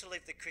able to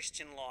live the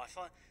Christian life.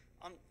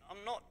 I'm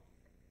not.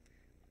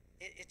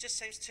 It just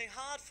seems too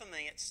hard for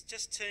me. It's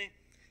just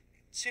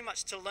too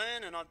much to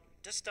learn, and I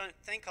just don't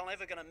think I'm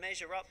ever going to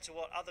measure up to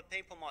what other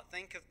people might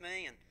think of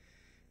me. And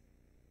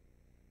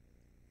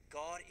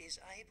God is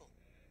able.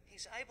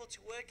 He's able to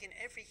work in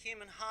every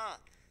human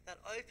heart that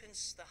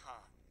opens the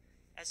heart.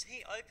 As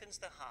he opens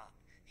the heart,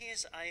 he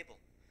is able.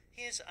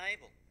 He is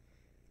able.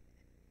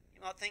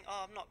 You might think,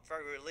 oh, I'm not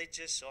very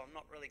religious, or I've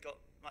not really got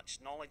much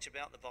knowledge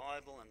about the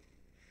Bible, and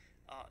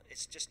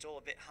it's just all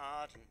a bit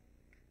hard, and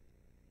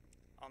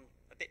I'm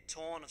a bit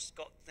torn. I've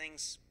got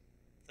things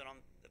that are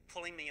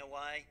pulling me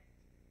away.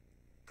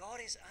 God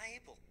is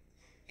able.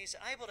 He's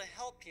able to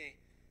help you.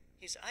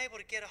 He's able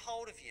to get a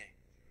hold of you.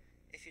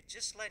 If you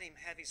just let him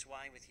have his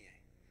way with you.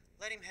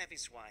 Let him have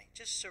his way.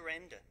 Just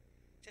surrender.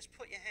 Just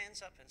put your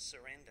hands up and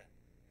surrender.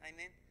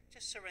 Amen.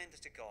 Just surrender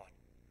to God.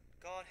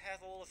 God,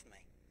 have all of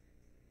me.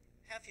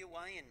 Have your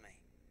way in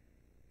me.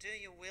 Do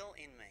your will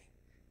in me.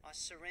 I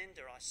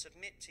surrender. I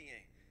submit to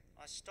you.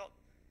 I stop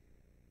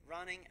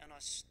running and I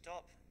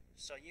stop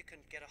so you can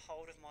get a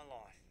hold of my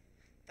life.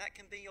 That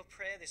can be your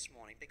prayer this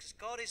morning, because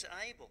God is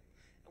able.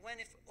 And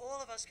if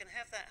all of us can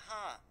have that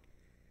heart,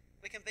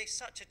 we can be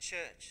such a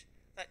church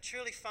that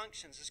truly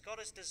functions as God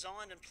has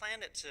designed and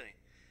planned it to.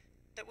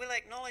 That we'll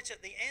acknowledge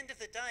at the end of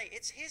the day,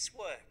 it's his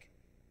work.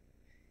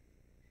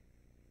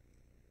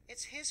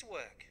 It's his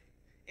work.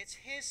 It's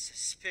his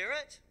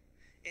spirit.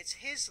 It's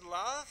his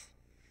love.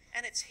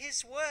 And it's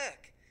his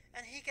work.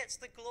 And he gets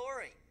the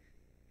glory.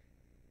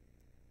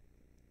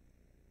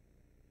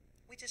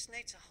 We just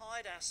need to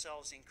hide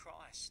ourselves in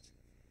Christ.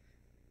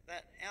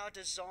 That our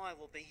desire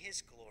will be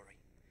his glory.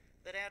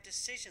 That our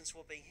decisions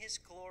will be his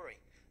glory.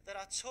 That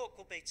our talk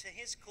will be to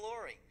his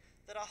glory.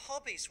 That our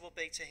hobbies will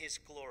be to his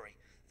glory.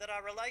 That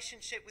our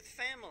relationship with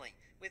family,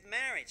 with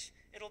marriage,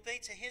 it'll be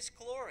to his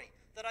glory.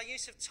 That our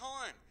use of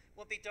time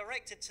will be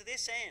directed to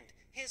this end,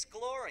 his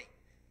glory.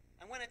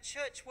 And when a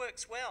church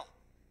works well,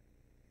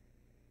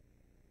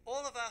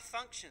 all of our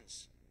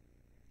functions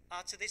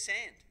are to this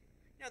end.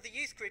 You know, the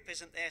youth group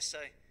isn't there so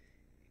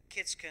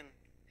kids can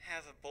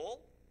have a ball.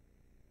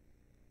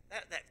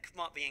 That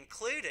might be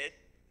included,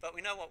 but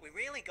we know what we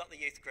really got the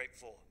youth group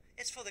for.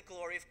 It's for the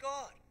glory of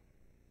God.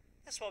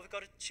 That's why we've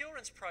got a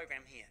children's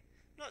program here.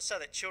 Not so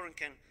that children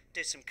can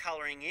do some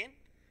colouring in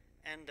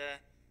and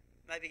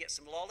maybe get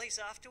some lollies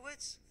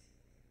afterwards.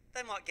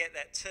 They might get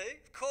that too,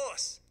 of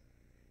course.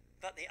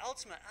 But the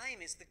ultimate aim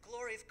is the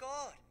glory of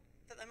God,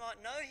 that they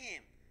might know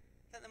him,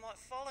 that they might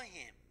follow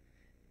him.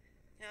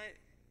 You know,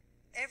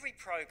 every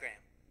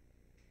program,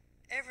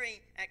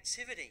 every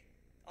activity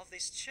of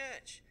this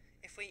church,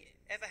 if we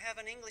ever have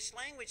an English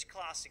language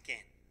class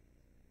again,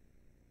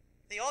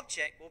 the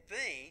object will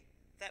be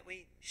that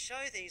we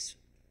show these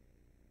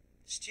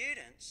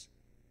students,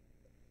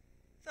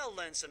 they'll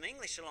learn some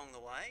English along the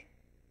way,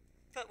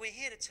 but we're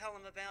here to tell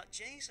them about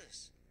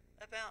Jesus,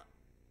 about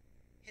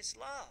his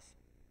love,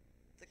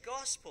 the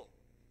gospel,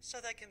 so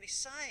they can be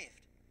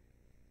saved.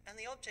 And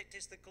the object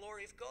is the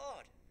glory of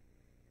God.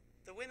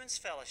 The women's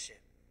fellowship,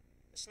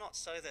 it's not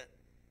so that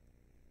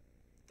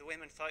the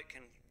women folk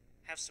can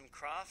have some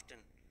craft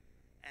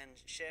and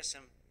share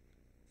some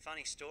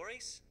funny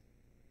stories.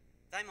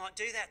 They might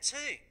do that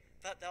too,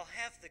 but they'll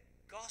have the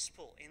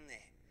gospel in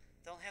there.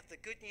 They'll have the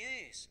good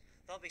news.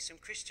 There'll be some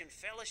Christian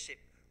fellowship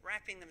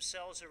wrapping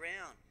themselves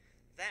around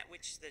that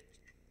which the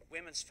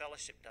women's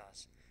fellowship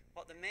does,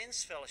 what the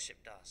men's fellowship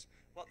does,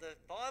 what the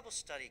Bible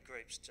study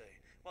groups do,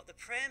 what the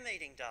prayer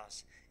meeting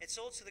does. It's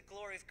all to the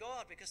glory of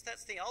God, because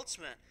that's the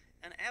ultimate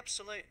and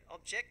absolute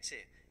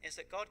objective, is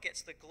that God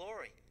gets the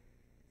glory.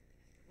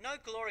 No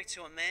glory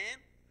to a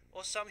man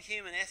or some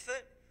human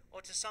effort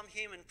or to some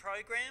human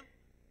program.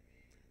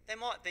 There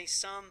might be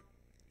some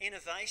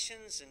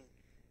innovations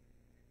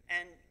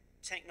and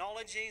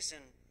technologies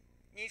and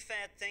new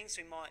fad things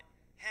we might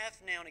have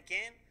now and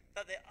again,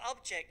 but the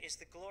object is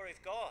the glory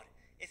of God.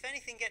 If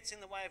anything gets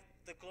in the way of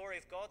the glory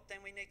of God, then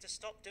we need to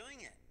stop doing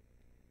it.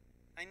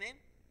 Amen?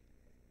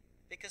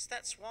 Because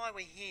that's why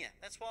we're here.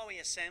 That's why we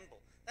assemble.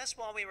 That's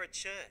why we're a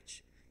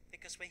church.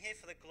 Because we're here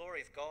for the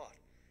glory of God.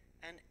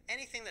 And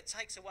anything that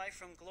takes away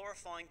from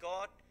glorifying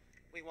God,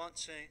 we want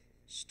to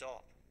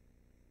stop.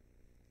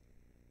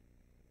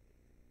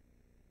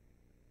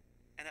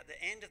 And at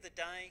the end of the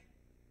day,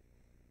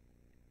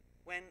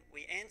 when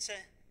we enter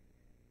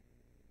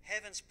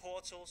heaven's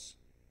portals,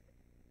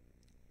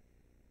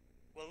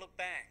 we'll look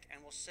back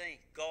and we'll see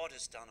God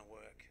has done a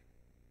work.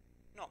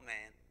 Not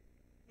man.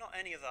 Not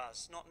any of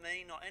us. Not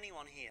me. Not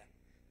anyone here.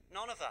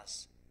 None of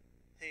us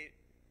who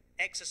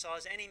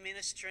exercise any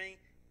ministry,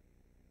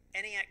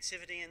 any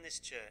activity in this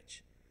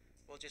church,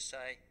 will just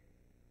say,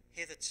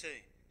 hitherto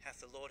hath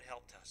the Lord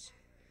helped us.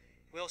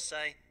 We'll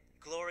say,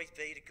 glory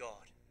be to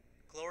God.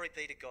 Glory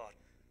be to God.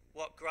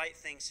 What great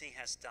things he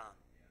has done.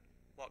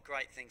 What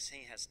great things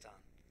he has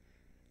done.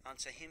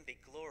 Unto him be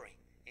glory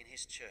in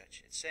his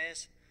church. It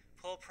says,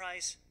 Paul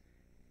prays,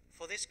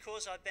 for this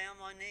cause I bow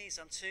my knees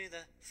unto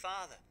the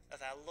Father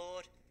of our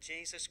Lord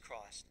Jesus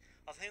Christ,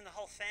 of whom the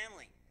whole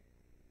family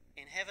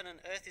in heaven and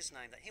earth is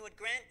named, that he would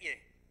grant you,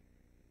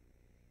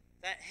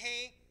 that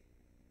he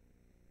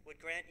would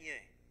grant you,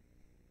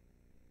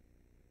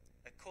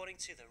 according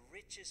to the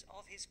riches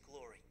of his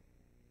glory,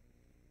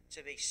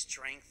 to be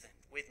strengthened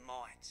with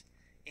might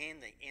in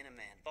the inner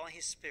man, by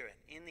his Spirit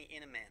in the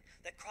inner man,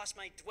 that Christ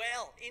may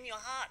dwell in your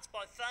hearts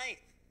by faith,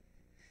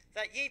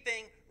 that ye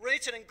being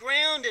rooted and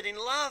grounded in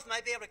love may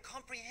be able to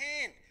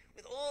comprehend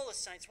with all the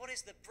saints what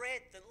is the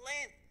breadth and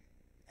length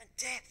and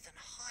depth and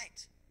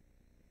height,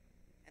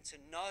 and to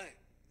know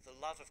the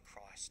love of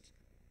Christ,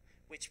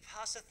 which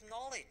passeth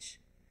knowledge,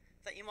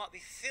 that you might be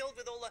filled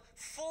with all the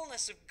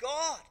fullness of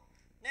God.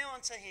 Now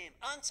unto him,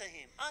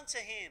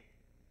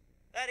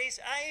 that is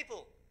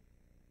able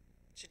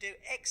to do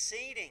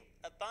exceeding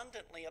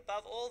abundantly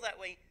above all that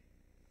we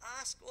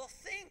ask or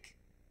think,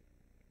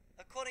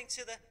 according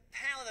to the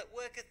power that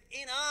worketh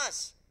in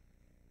us.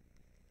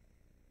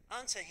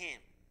 Unto him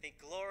be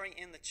glory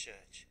in the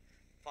church,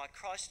 by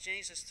Christ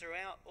Jesus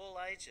throughout all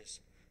ages,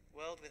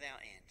 world without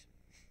end.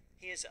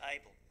 He is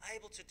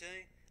able to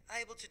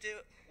do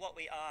what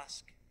we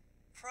ask.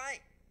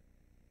 Pray.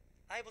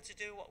 Able to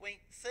do what we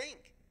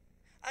think.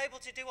 Able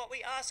to do what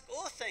we ask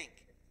or think.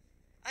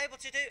 Able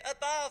to do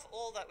above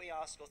all that we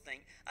ask or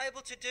think.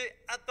 Able to do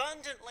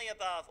abundantly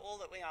above all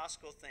that we ask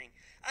or think.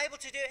 Able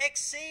to do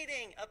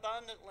exceeding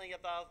abundantly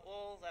above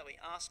all that we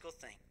ask or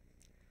think.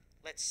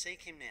 Let's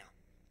seek him now.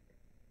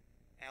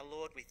 Our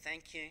Lord, we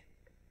thank you.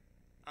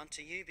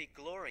 Unto you be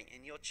glory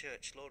in your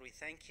church. Lord, we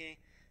thank you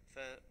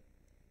for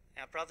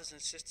our brothers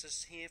and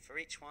sisters here, for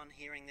each one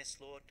hearing this,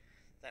 Lord,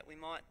 that we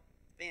might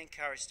be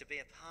encouraged to be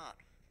a part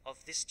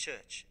of this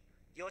church,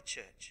 your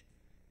church,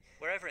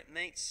 wherever it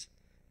meets,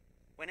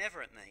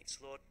 whenever it meets,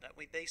 Lord, that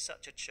we be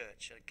such a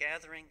church, a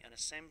gathering, an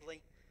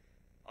assembly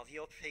of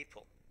your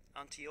people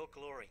unto your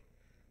glory,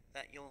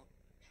 that you'll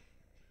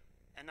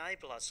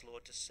enable us,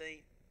 Lord, to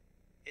see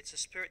it's a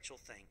spiritual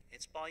thing.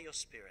 It's by your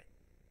Spirit.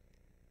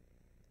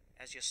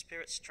 As your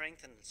Spirit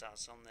strengthens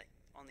us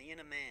on the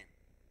inner man,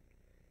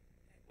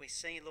 we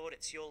see, Lord,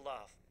 it's your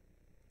love.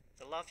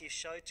 The love you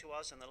show to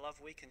us and the love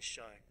we can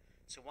show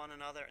to one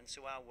another and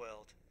to our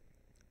world.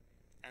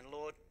 And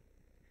Lord,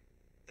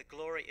 the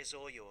glory is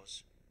all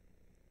yours.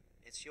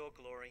 It's your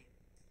glory.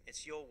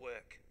 It's your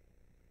work.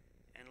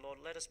 And Lord,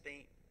 let us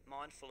be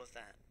mindful of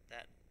that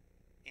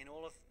in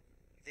all of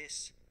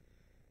this,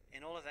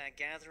 in all of our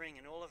gathering,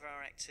 in all of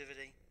our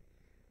activity,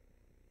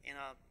 in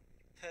our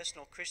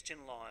personal Christian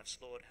lives,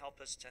 Lord, help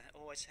us to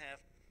always have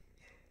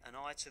an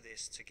eye to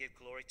this, to give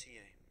glory to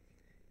you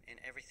in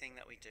everything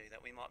that we do,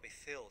 that we might be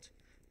filled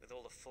with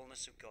all the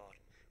fullness of God.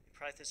 We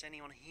pray if there's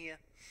anyone here,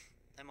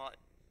 they might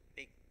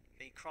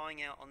be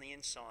crying out on the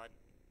inside,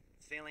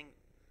 feeling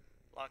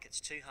like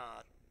it's too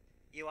hard.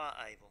 You are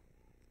able.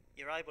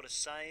 You're able to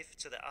save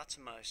to the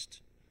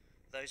uttermost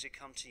those who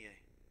come to you.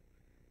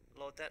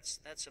 Lord, that's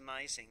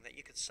amazing that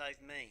you could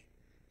save me,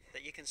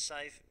 that you can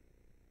save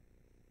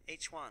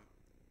each one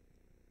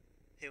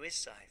who is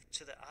saved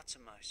to the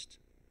uttermost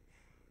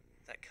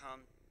that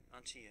come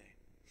unto you.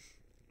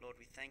 Lord,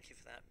 we thank you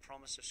for that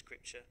promise of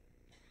Scripture,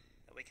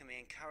 that we can be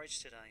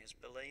encouraged today as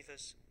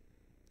believers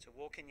to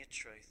walk in your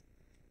truth.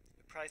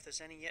 We pray if there's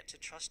any yet to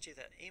trust you,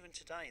 that even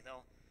today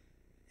they'll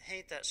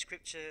heed that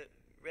Scripture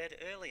read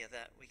earlier,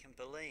 that we can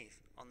believe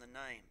on the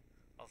name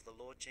of the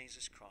Lord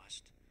Jesus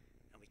Christ,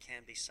 and we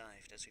can be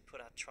saved as we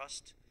put our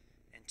trust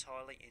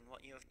entirely in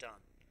what you have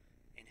done,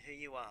 in who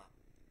you are,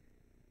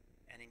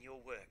 and in your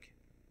work,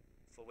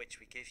 for which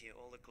we give you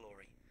all the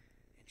glory.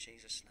 In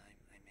Jesus' name.